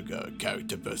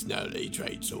character personality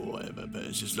traits or whatever. But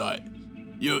it's just like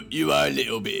you are a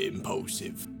little bit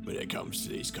impulsive when it comes to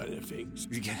these kind of things.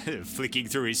 Flicking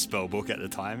through his spellbook at the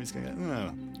time, he's going,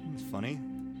 oh, that's funny.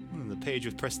 The page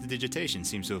with prestidigitation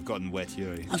seems to have gotten wet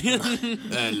here.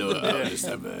 Look, I'll just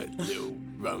have a little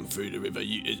run through the river.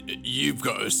 You've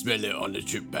got to smell it on the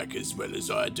trip back as well as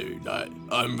I do. Like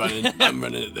I'm running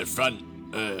at the front.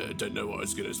 I don't know what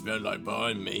it's gonna smell like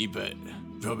behind me, but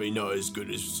probably not as good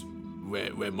as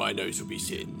where my nose will be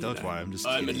sitting. Don't worry,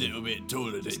 I'm a little bit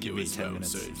taller than you as well,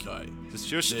 so it's like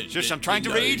Shush, I'm trying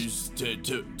to read.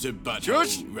 To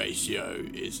butthole ratio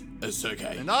is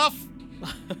okay. Enough.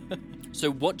 So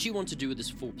what do you want to do with this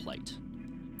full plate?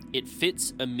 It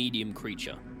fits a medium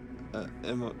creature.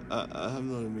 I'm not a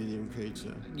medium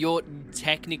creature.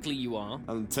 Technically you are.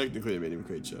 I'm technically a medium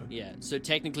creature. Yeah, so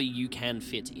technically you can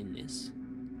fit in this.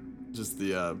 Just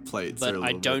the plates. But are a I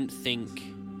little don't think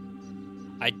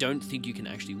you can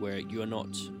actually wear it. You are not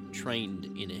trained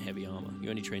in a heavy armor. You're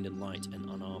only trained in light and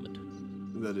unarmored.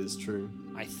 That is true.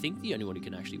 I think the only one who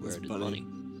can actually wear It's it is Bunny. Bunny,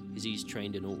 because he's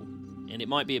trained in all. And it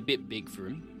might be a bit big for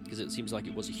him, because it seems like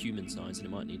it was a human size, and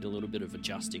it might need a little bit of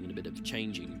adjusting and a bit of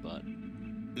changing, but...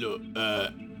 Look,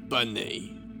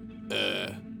 Bunny,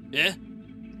 Yeah?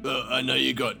 well, I know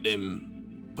you got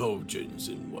them pauldrons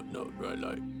and whatnot, right?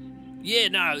 Like, Yeah,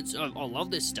 no, I love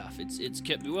this stuff. It's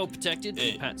kept me well protected.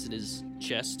 He Yeah. pats at his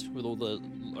chest with all the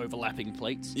overlapping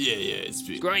plates. yeah, it's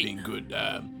been, Great. been good.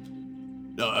 I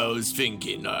was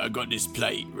thinking, I got this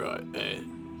plate, right?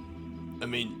 I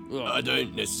mean, Right. I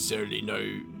don't necessarily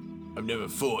know. I've never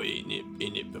fought in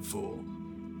it before,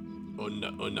 or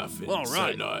nothing. All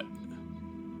right. So like,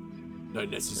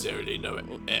 don't necessarily know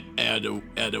how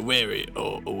to wear it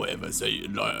or whatever. So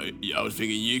like, I was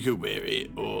thinking you could wear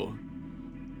it, or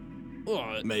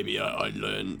Alright. maybe I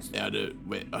learned how to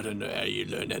wear. I don't know how you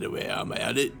learn how to wear armor.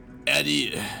 How do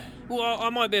you? Well, I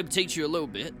might be able to teach you a little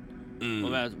bit. Mm.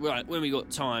 About, right, when we got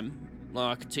time,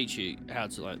 like, I could teach you how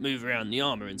to like move around the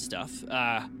armor and stuff.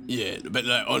 Yeah, but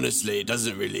like honestly, it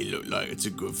doesn't really look like it's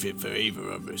a good fit for either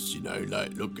of us.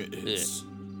 Like, look at this.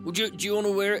 Well, do you want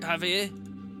to wear it, Javier?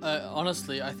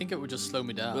 Honestly, I think it would just slow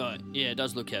me down. Right. Yeah, it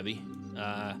does look heavy.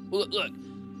 Well, look.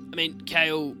 I mean,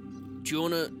 Kale, do you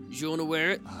wanna wear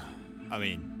it? I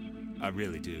mean, I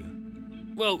really do.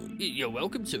 Well, you're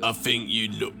welcome to it. I think you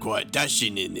look quite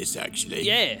dashing in this, actually.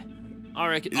 Yeah, I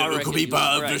reckon. It could be you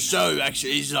part look of the great. show.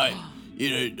 Actually, it's like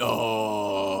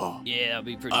oh, Yeah, that'd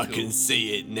be pretty I cool. can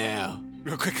see it now.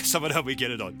 Real quick, someone help me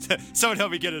get it on. Someone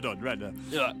help me get it on right now.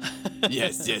 Yeah.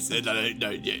 Yes. No.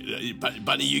 Yeah,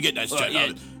 Bunny, you get that straight.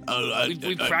 Right, yeah.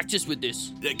 We practiced with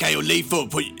this. Okay, you'll leave foot.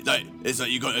 It's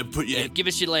like you got to put your. Yeah, give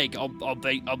us your leg. I'll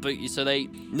beat you. So they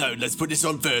No, let's put this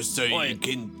on first, so Oi. you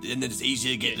can, and then it's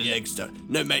easier to get the legs done.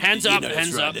 No, mate. hands you up, know it's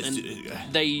hands right, up, let's and do-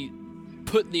 they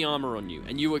put the armor on you,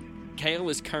 and Kale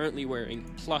is currently wearing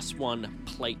 +1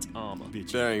 plate armor.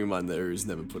 Bearing in mind that Uri's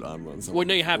never put armor on someone. Well,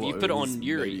 no, you have. Well, You put it Uri's- on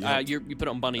Yuri. you have to- You put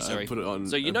it on Bunny. Sorry. put it on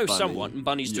So you know Bunny. somewhat, and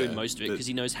Bunny's doing Yeah, most of it but because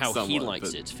he knows how he somewhat,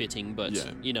 likes but- it fitting. But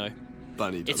yeah. you know,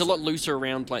 Bunny does it's a lot looser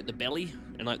around like the belly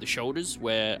and like the shoulders,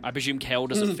 where I presume Kale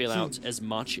doesn't feel out as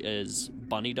much as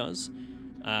Bunny does.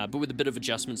 But with a bit of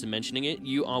adjustments and mentioning it,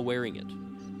 you are wearing it.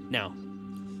 Now,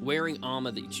 wearing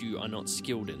armor that you are not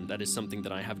skilled in, that is something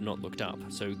that I have not looked up.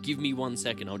 So give me 1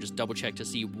 second, I'll just double check to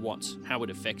see how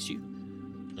it affects you.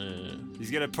 He's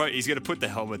gonna put the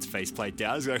helmet's faceplate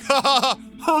down. He's going,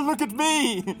 Oh, look at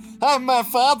me! I'm my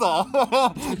father!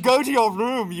 Go to your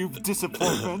room, you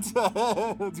disappointment!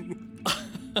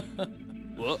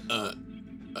 What?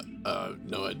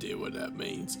 No idea what that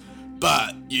means.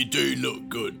 But you do look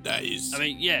good, that is. I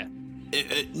mean, yeah.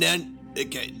 Now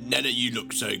that you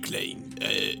look so clean,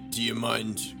 do you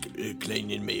mind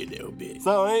cleaning me a little bit?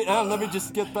 Sorry, let me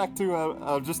just get back to,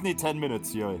 I'll just need 10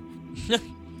 minutes, Yuri.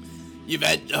 You've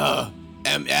had, how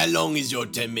long is your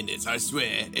 10 minutes? I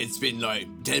swear, it's been like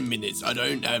 10 minutes. I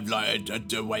don't have like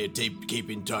a way of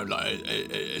keeping time, like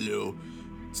a little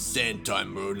sand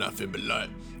timer or nothing, but like,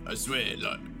 I swear,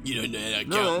 like, you don't know how to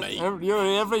count, mate.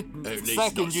 Yuri, every least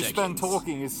second not you spend seconds.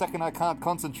 talking is a second I can't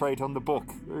concentrate on the book.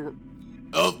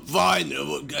 Oh, fine,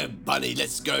 Bunny,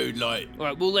 let's go, like,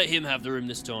 Alright, we'll let him have the room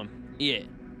this time. Yeah.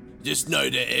 just know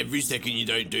that every second you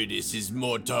don't do this is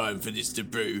more time for this to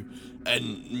brew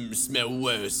and smell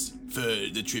worse for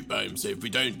the trip home. So if we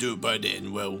don't do it by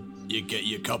then, well, you get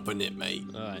your cup on it, mate.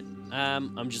 Alright.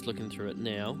 I'm just looking through it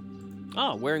now.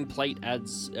 Wearing plate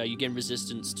adds, you gain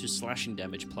resistance to slashing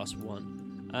damage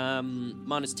 +1.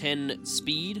 Minus 10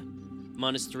 speed,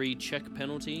 minus 3 check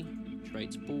penalty,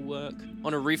 traits bulwark.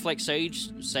 On a reflex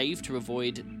save to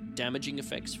avoid damaging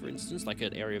effects, for instance, like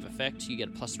an area of effect, you get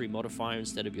a +3 modifier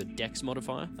instead of your dex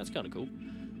modifier. That's kind of cool.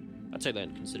 I'll take that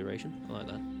into consideration. I like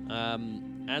that.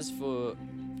 As for,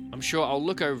 I'm sure I'll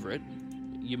look over it.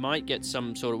 You might get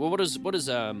some sort of. Well, what does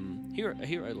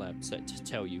Hero Lab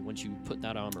tell you once you put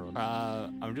that armor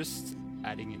on? I'm just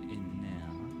adding it in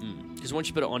now. Because once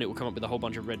you put it on, it will come up with a whole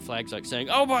bunch of red flags, like saying,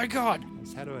 "Oh my god!"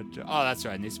 How do I? Oh, that's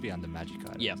right. It needs to be under magic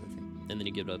items. Yeah. I think And then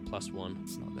you give it a +1.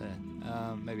 it's not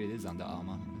there. Maybe it is under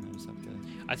armor. I just have to.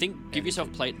 I think give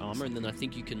yourself plate armor, and then I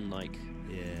think you can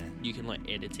Yeah.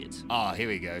 edit it. Oh, here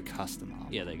we go. Custom armor.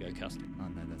 Yeah, there you go, custom. Oh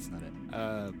no, that's not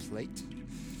it. Plate.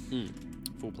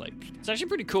 Full plate. It's actually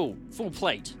pretty cool. Full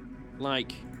plate.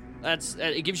 Like, that's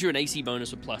it gives you an AC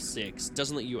bonus of +6.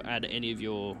 Doesn't let you add any of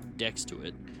your dex to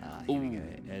it. Here we go.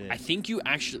 Edit. I think you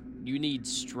need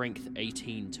strength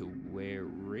 18 to wear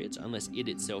it, unless it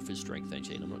itself is strength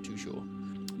 18. I'm not too sure.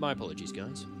 My apologies,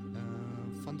 guys.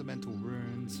 Fundamental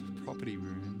runes, property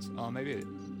runes. Oh, maybe is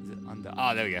it under?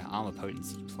 Oh, there we go. Armor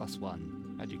potency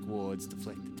 +1. Magic wards,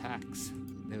 deflect attacks.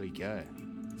 There we go.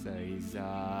 So he's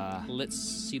Let's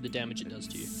see the damage it does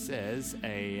to you. says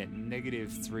a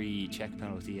 -3 check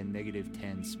penalty and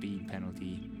 -10 speed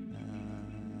penalty.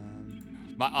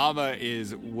 My armor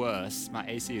is worse. My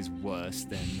AC is worse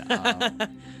than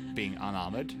being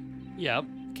unarmored. Yep.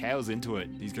 Kale's into it.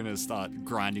 He's gonna start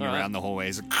grinding All right. around the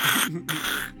hallways.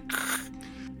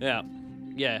 Yeah.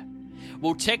 Yeah.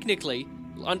 Well, technically,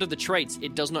 under the traits,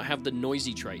 it does not have the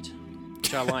noisy trait,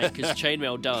 which I like, because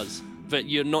chainmail does. But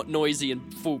you're not noisy in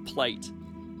full plate.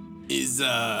 Is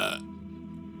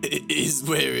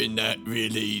wearing that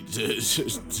really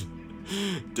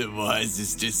the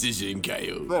wisest decision,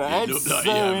 Kale? But You I'm look like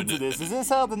so you're having into a- this. Is this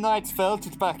how the knights felt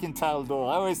it back in Taldor?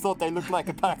 I always thought they looked like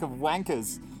a pack of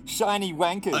wankers. Shiny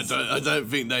wankers. I don't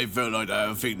think they felt like that.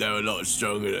 I think they were a lot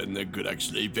stronger and they could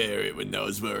actually bear it when they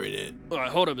was wearing it. All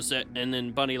right, hold up a sec. And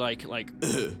then Bunny like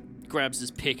grabs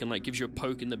his pick and like gives you a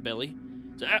poke in the belly.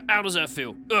 So, how does that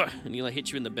feel? Ugh. And he like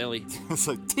hits you in the belly. It's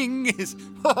like, ting is.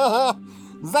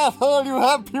 That all you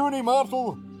have, puny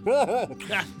mortal?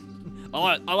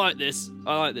 I like this.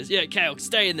 Yeah, Kale,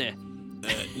 stay in there.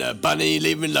 No, Bunny,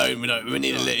 leave him alone. We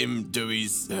need to let him do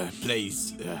his.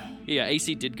 Please. Yeah,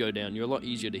 AC did go down. You're a lot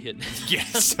easier to hit. Yeah,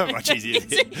 so much easier.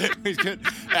 He's good.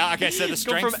 Okay, so the Go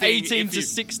strength from thing, 18 if to you-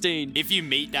 16. If you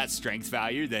meet that strength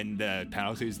value, then the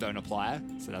penalties don't apply.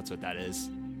 So that's what that is.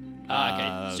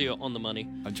 Okay, so you're on the money.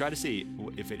 I'm trying to see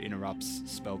if it interrupts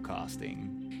spell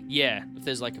casting. Yeah, if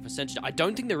there's like a percentage. I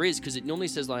don't think there is, because it normally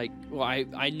says like, well,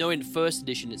 I know in first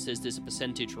edition it says there's a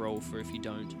percentage roll for if you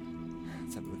don't.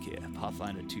 Let's have a look here.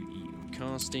 Pathfinder 2E.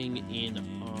 Casting in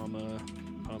armor,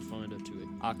 Pathfinder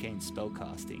 2. Arcane spell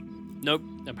casting. Nope.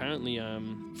 Apparently,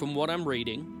 from what I'm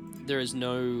reading, there is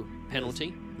no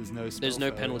penalty. There's no spell There's no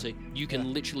failure. penalty. You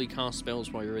can literally cast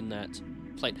spells while you're in that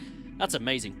plate. That's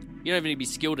amazing. You don't even need to be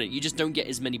skilled in it. You just don't get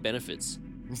as many benefits.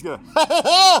 He's going,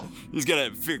 He's gonna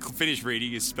finish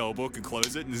reading his spell book and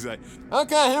close it, and he's like,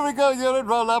 okay, here we go. Yuri,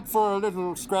 roll up for a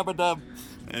little scrub-a-dub.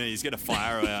 and he's gonna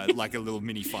fire like a little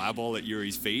mini fireball at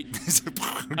Yuri's feet.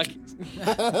 I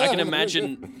can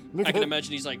imagine. I can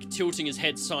imagine he's like tilting his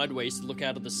head sideways to look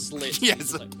out of the slit. Yes.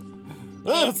 He's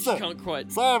like, So- can't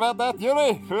quite. Sorry about that,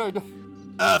 Yuri.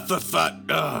 For fuck.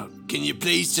 Can you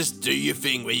please just do your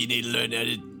thing where you need to learn how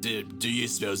to do your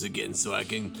spells again so I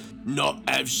can not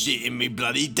have shit in me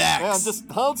bloody dax? Yeah, just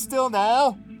hold still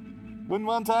now. Wouldn't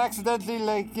want to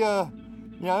accidentally,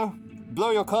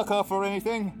 blow your cock off or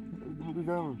anything.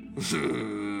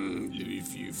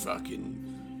 If you fucking...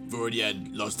 I've already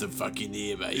lost a fucking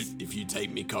ear, mate. If you take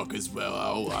me cock as well,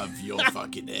 I'll have your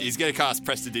fucking head. He's gonna cast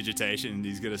Prestidigitation, and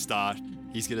he's gonna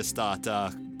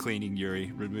start cleaning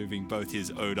Yuri, removing both his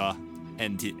odor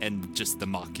and just the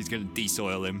muck. He's gonna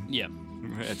desoil him. Yeah.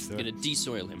 He's gonna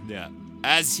desoil him. Yeah.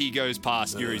 As he goes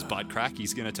past Yuri's butt crack,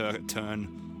 he's gonna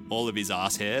turn all of his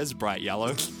ass hairs bright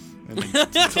yellow. And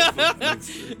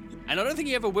I don't think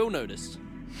he ever will notice.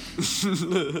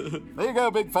 There you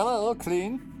go, big fella, all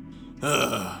clean.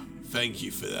 Thank you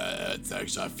for that.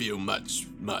 Actually, I feel much,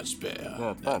 much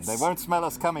better. Yeah, they won't smell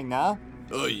us coming now.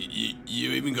 Oh, you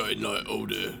even got like all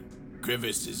the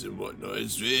crevices and whatnot.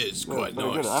 It's quite Very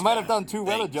nice. good. I might have done too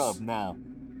well a Thanks. job now.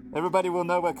 Everybody will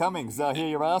know we're coming, so I hear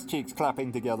your ass cheeks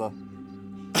clapping together.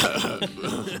 I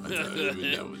don't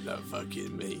even know what that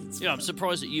fucking means. Yeah, I'm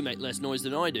surprised that you make less noise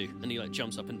than I do. And he like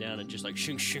jumps up and down and just like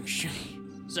shing, shing,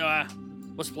 shing. So,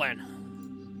 what's the plan?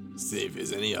 See if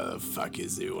there's any other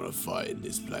fuckers who want to fight in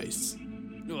this place.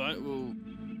 Alright, well,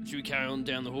 should we carry on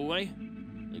down the hallway?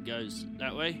 It goes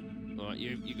that way. Alright,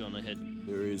 you go on ahead.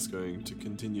 Yuri is going to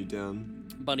continue down.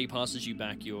 Bunny passes you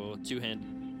back your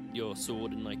your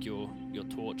sword and like your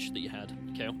torch that you had,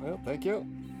 Kale. Well, thank you.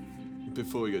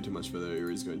 Before we go too much further,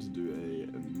 Yuri is going to do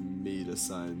a meter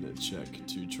sign check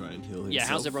to try and heal himself. Yeah,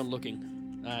 how's everyone looking?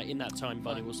 In that time,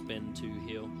 Bunny will spend to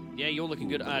heal. Yeah, you're looking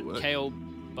good. that'll work. Kale,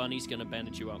 Bunny's gonna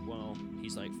bandage you up while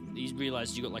he's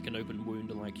realized you got like an open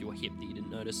wound on like your hip that you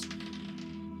didn't notice.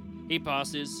 He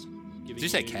passes. Did you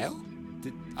say Kale?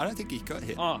 I don't think he got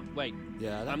hit. Oh, wait.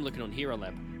 Yeah, I'm looking on Hero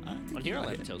Lab. On Hero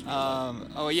Lab it tells me.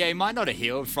 Oh yeah, he might not have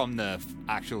healed from the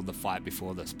fight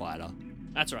before the spider.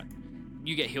 That's right.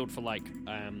 You get healed for like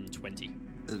 20.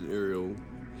 An aerial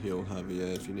heal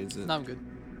Javier if he needs it. No, I'm good.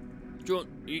 Do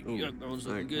you want? That one's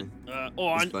looking okay. good.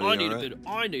 Is Bunny I need alright?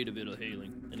 I need a bit of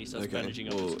healing. And he starts bandaging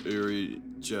up. Well, Yuri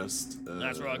just...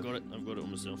 That's right, I got it. I've got it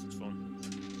on myself. It's fine.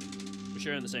 We're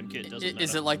sharing the same kit. Doesn't matter.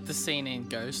 Is it like the scene in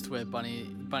Ghost where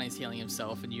Bunny's healing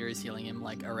himself and Yuri's healing him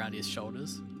like around his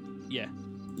shoulders? Yeah.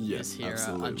 Yeah, Just hear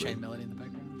absolutely. Unchained Melody in the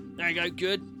background. There you go.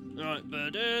 Good. All right. And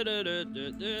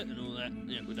all that.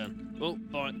 Yeah, we're done. Oh,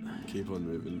 all right. Keep on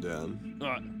moving down. All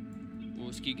right. We'll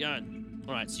just keep going.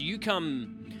 All right. So you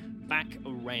come back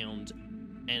around,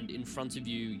 and in front of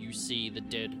you, you see the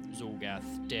dead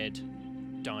Zorgath, dead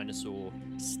dinosaur,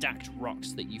 stacked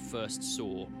rocks that you first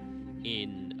saw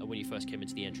when you first came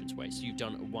into the entranceway. So you've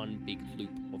done one big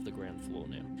loop of the ground floor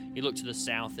now. You look to the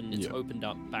south, and it's opened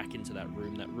up back into that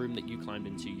room that you climbed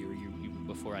into. You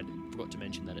before I forgot to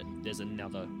mention that there's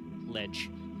another ledge,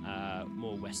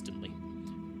 more westernly.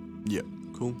 Yeah,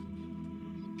 cool.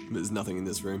 There's nothing in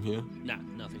this room here. Nah,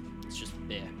 nothing. It's just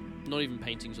bare. Not even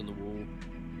paintings on the wall.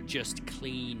 Just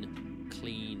clean.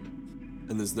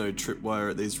 And there's no tripwire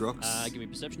at these rocks? Give me a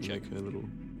perception check. Make a little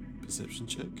perception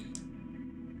check.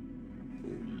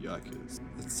 Oh, yikers.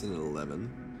 That's an 11.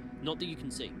 Not that you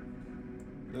can see.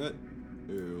 Alright.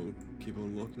 We'll keep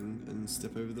on walking and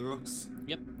step over the rocks.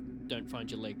 Yep. Don't find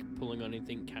your leg pulling on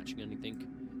anything, catching anything.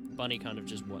 Bunny kind of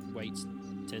just waits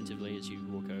attentively as you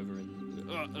walk over and...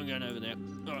 Oh, I'm going over there.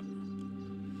 All right.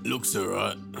 Looks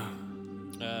alright.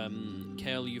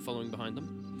 Kale, are you following behind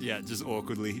them? Yeah, just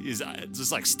awkwardly. He's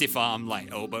just like stiff arm,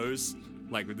 like elbows,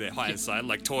 like with their high side,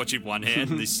 like torch in one hand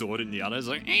and this sword in the other. It's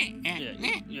like,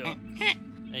 Yeah.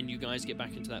 And you guys get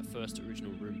back into that first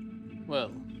original room.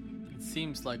 Well, it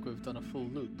seems like we've done a full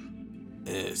loop.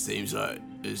 It seems like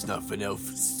there's nothing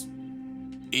else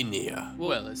in here.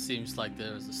 Well, it seems like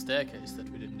there was a staircase that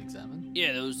we didn't examine.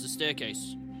 Yeah, there was the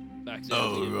staircase back there.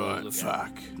 Oh, that you right, look at.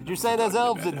 fuck. Did you say there's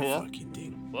elves in here? Fucking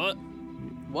thing. What?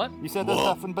 What? You said there's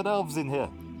What? nothing but elves in here.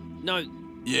 No.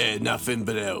 Yeah, nothing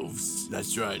but elves.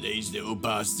 That's right, these little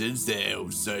bastards, they're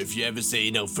elves. So if you ever see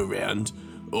an elf around,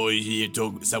 or you hear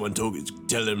someone telling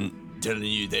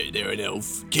you that they're an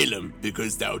elf, kill them,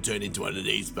 because they'll turn into one of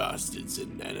these bastards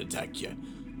and attack you.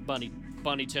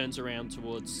 Bunny turns around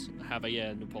towards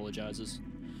Javier and apologizes.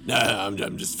 No, I'm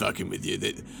just fucking with you.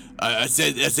 I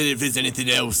said if there's anything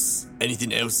else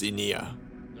in here.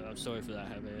 No, I'm sorry for that,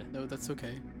 Javier. No, that's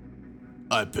okay.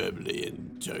 Hyperbole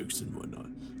and jokes and whatnot.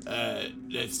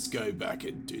 Let's go back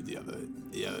and do the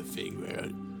other thing where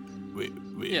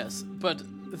we Yes, but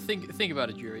think about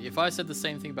it, Yuri. If I said the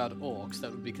same thing about orcs,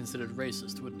 that would be considered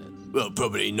racist, wouldn't it? Well,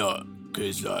 probably not,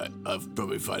 because I'd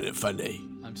probably find it funny.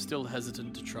 I'm still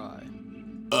hesitant to try.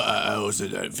 I also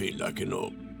don't think like an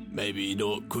orc. Maybe an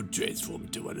orc could transform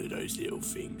into one of those little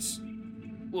things.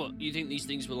 What, you think these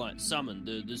things were like summoned?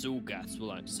 The Zulgaths were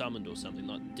like summoned or something,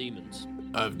 like demons?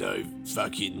 I've no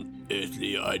fucking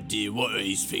earthly idea what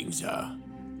these things are.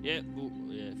 Yeah, well,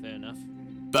 yeah, fair enough.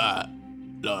 but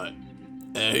like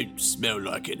they don't smell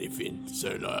like anything.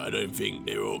 So like I don't think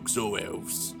they're orcs or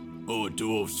elves or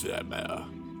dwarves for that matter.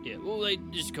 Yeah, well, they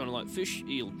just kind of like fish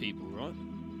eel people, right?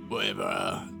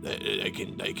 Whatever, they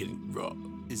can rot.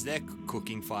 Is their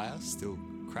cooking fire still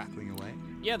crackling away?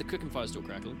 Yeah, the cooking fire's still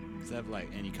crackling. Does it have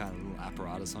like any kind of little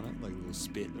apparatus on it, like a little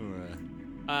spit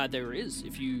or a... There is,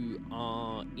 if you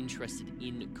are interested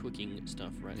in cooking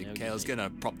stuff right now. Kale's gonna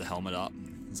prop the helmet up.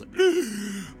 He's like,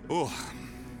 oh,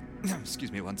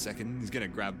 excuse me 1 second. He's gonna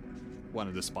grab one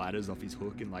of the spiders off his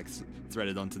hook and like thread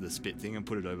it onto the spit thing and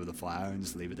put it over the fire and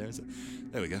just leave it there. So,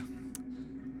 there we go.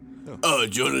 Oh,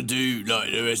 do you want to do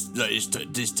like the rest, like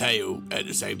this tail at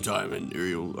the same time, and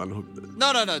you'll unhook it?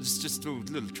 No, just a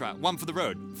little try. One for the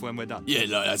road for when we're done. Yeah,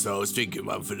 like that's what I was thinking.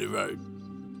 One for the road,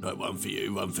 like one for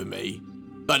you, one for me.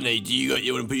 Bunny, you want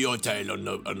to put your tail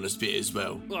on the spit as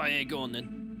well? Oh yeah, go on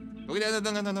then. No,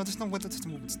 that's not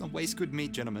waste good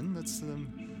meat, gentlemen. That's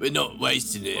We're not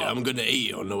wasting it. I'm gonna eat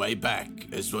it on the way back.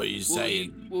 That's what you're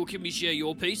saying. Well, can we share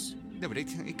your piece? No, but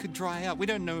it could dry out. We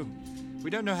don't know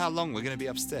how long we're going to be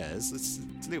upstairs. Let's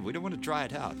live. We don't want to dry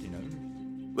it out, you know.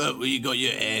 Well, you got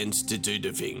your hands to do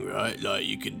the thing, right? Like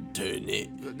you can turn it.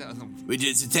 No. We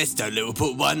did a test only. We'll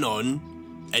put one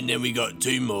on, and then we got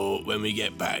two more when we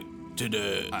get back to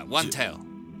the. One tail.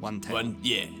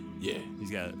 Yeah.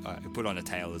 He's got. All right, put on a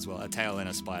tail as well. A tail and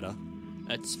a spider.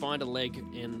 A spider leg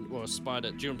a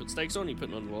spider. Do you want to put steaks on? Are you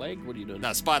putting on a leg? What are you doing?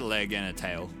 No, spider leg and a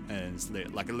tail, and it's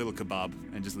like a little kebab,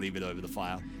 and just leave it over the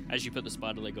fire. As you put the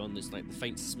spider leg on, there's like the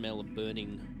faint smell of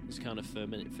burning is kind of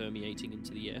permeating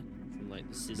into the air from like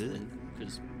the sizzling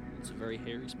because it's a very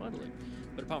hairy spider leg.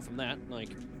 But apart from that, like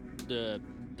the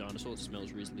dinosaur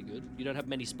smells reasonably good. You don't have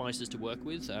many spices to work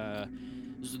with. The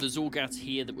Zorgats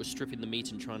here that were stripping the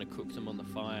meat and trying to cook them on the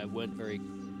fire weren't very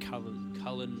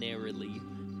culinarily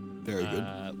Very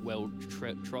good. well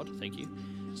trod, thank you.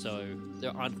 So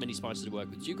there aren't many spices to work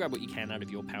with. So you grab what you can out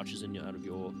of your pouches and out of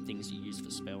your things you use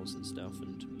for spells and stuff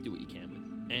and do what you can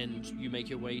with. And you make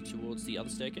your way towards the other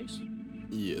staircase.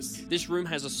 Yes. This room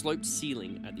has a sloped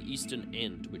ceiling at the eastern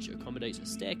end, which accommodates a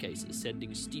staircase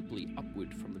ascending steeply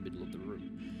upward from the middle of the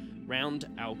room. Round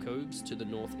alcoves to the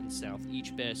north and south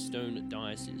each bear stone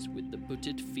daises with the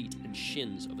butted feet and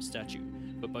shins of a statue,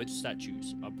 but both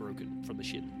statues are broken from the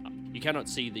shin up. You cannot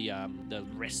see the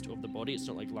rest of the body. It's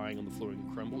not like lying on the floor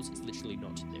and crumbles. It's literally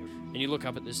not there. And you look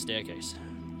up at this staircase.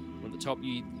 At the top,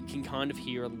 you can kind of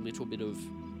hear a little bit of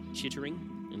chittering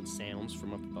and sounds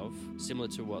from up above, similar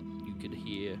to what you could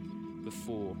hear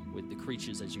before with the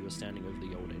creatures as you were standing over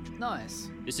the old engine. Nice.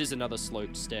 This is another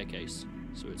sloped staircase,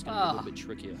 so it's going to be a little bit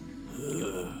trickier.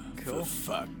 Cool.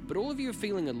 Fuck. But all of you are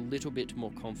feeling a little bit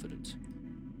more confident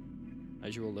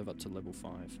as you all live up to level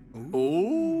 5.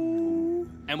 Ooh.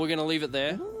 And we're going to leave it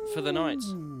there for the night.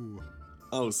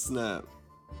 Oh, snap.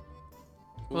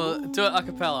 Well, do it a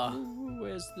cappella.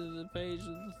 Where's the page of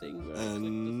the thing? Where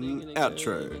And I click the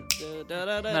outro. thing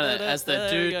and No, as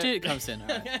the do comes in.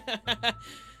 Right.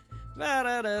 But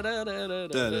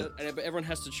everyone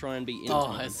has to try and be in Oh,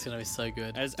 time it's gonna be so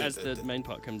good. as the main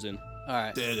part comes in. All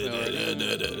right. Oh,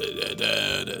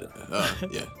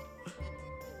 yeah.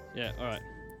 Yeah, all right.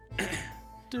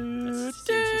 That's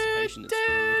the anticipation that's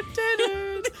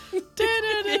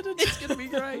it's gonna be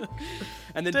great.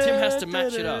 And then Tim has to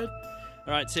match it up.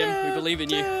 All right, Tim, we believe in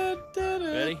you.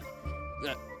 Ready?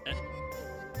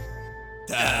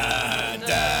 Da, da,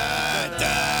 da,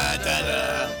 da, da,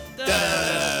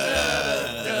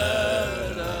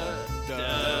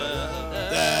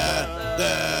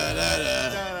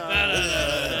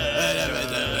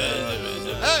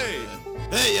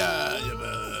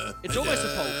 It's almost a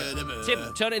polka.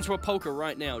 Tim, turn it into a polka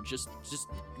right now. Just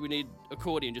we need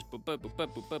accordion. Just that's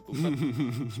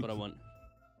what I want.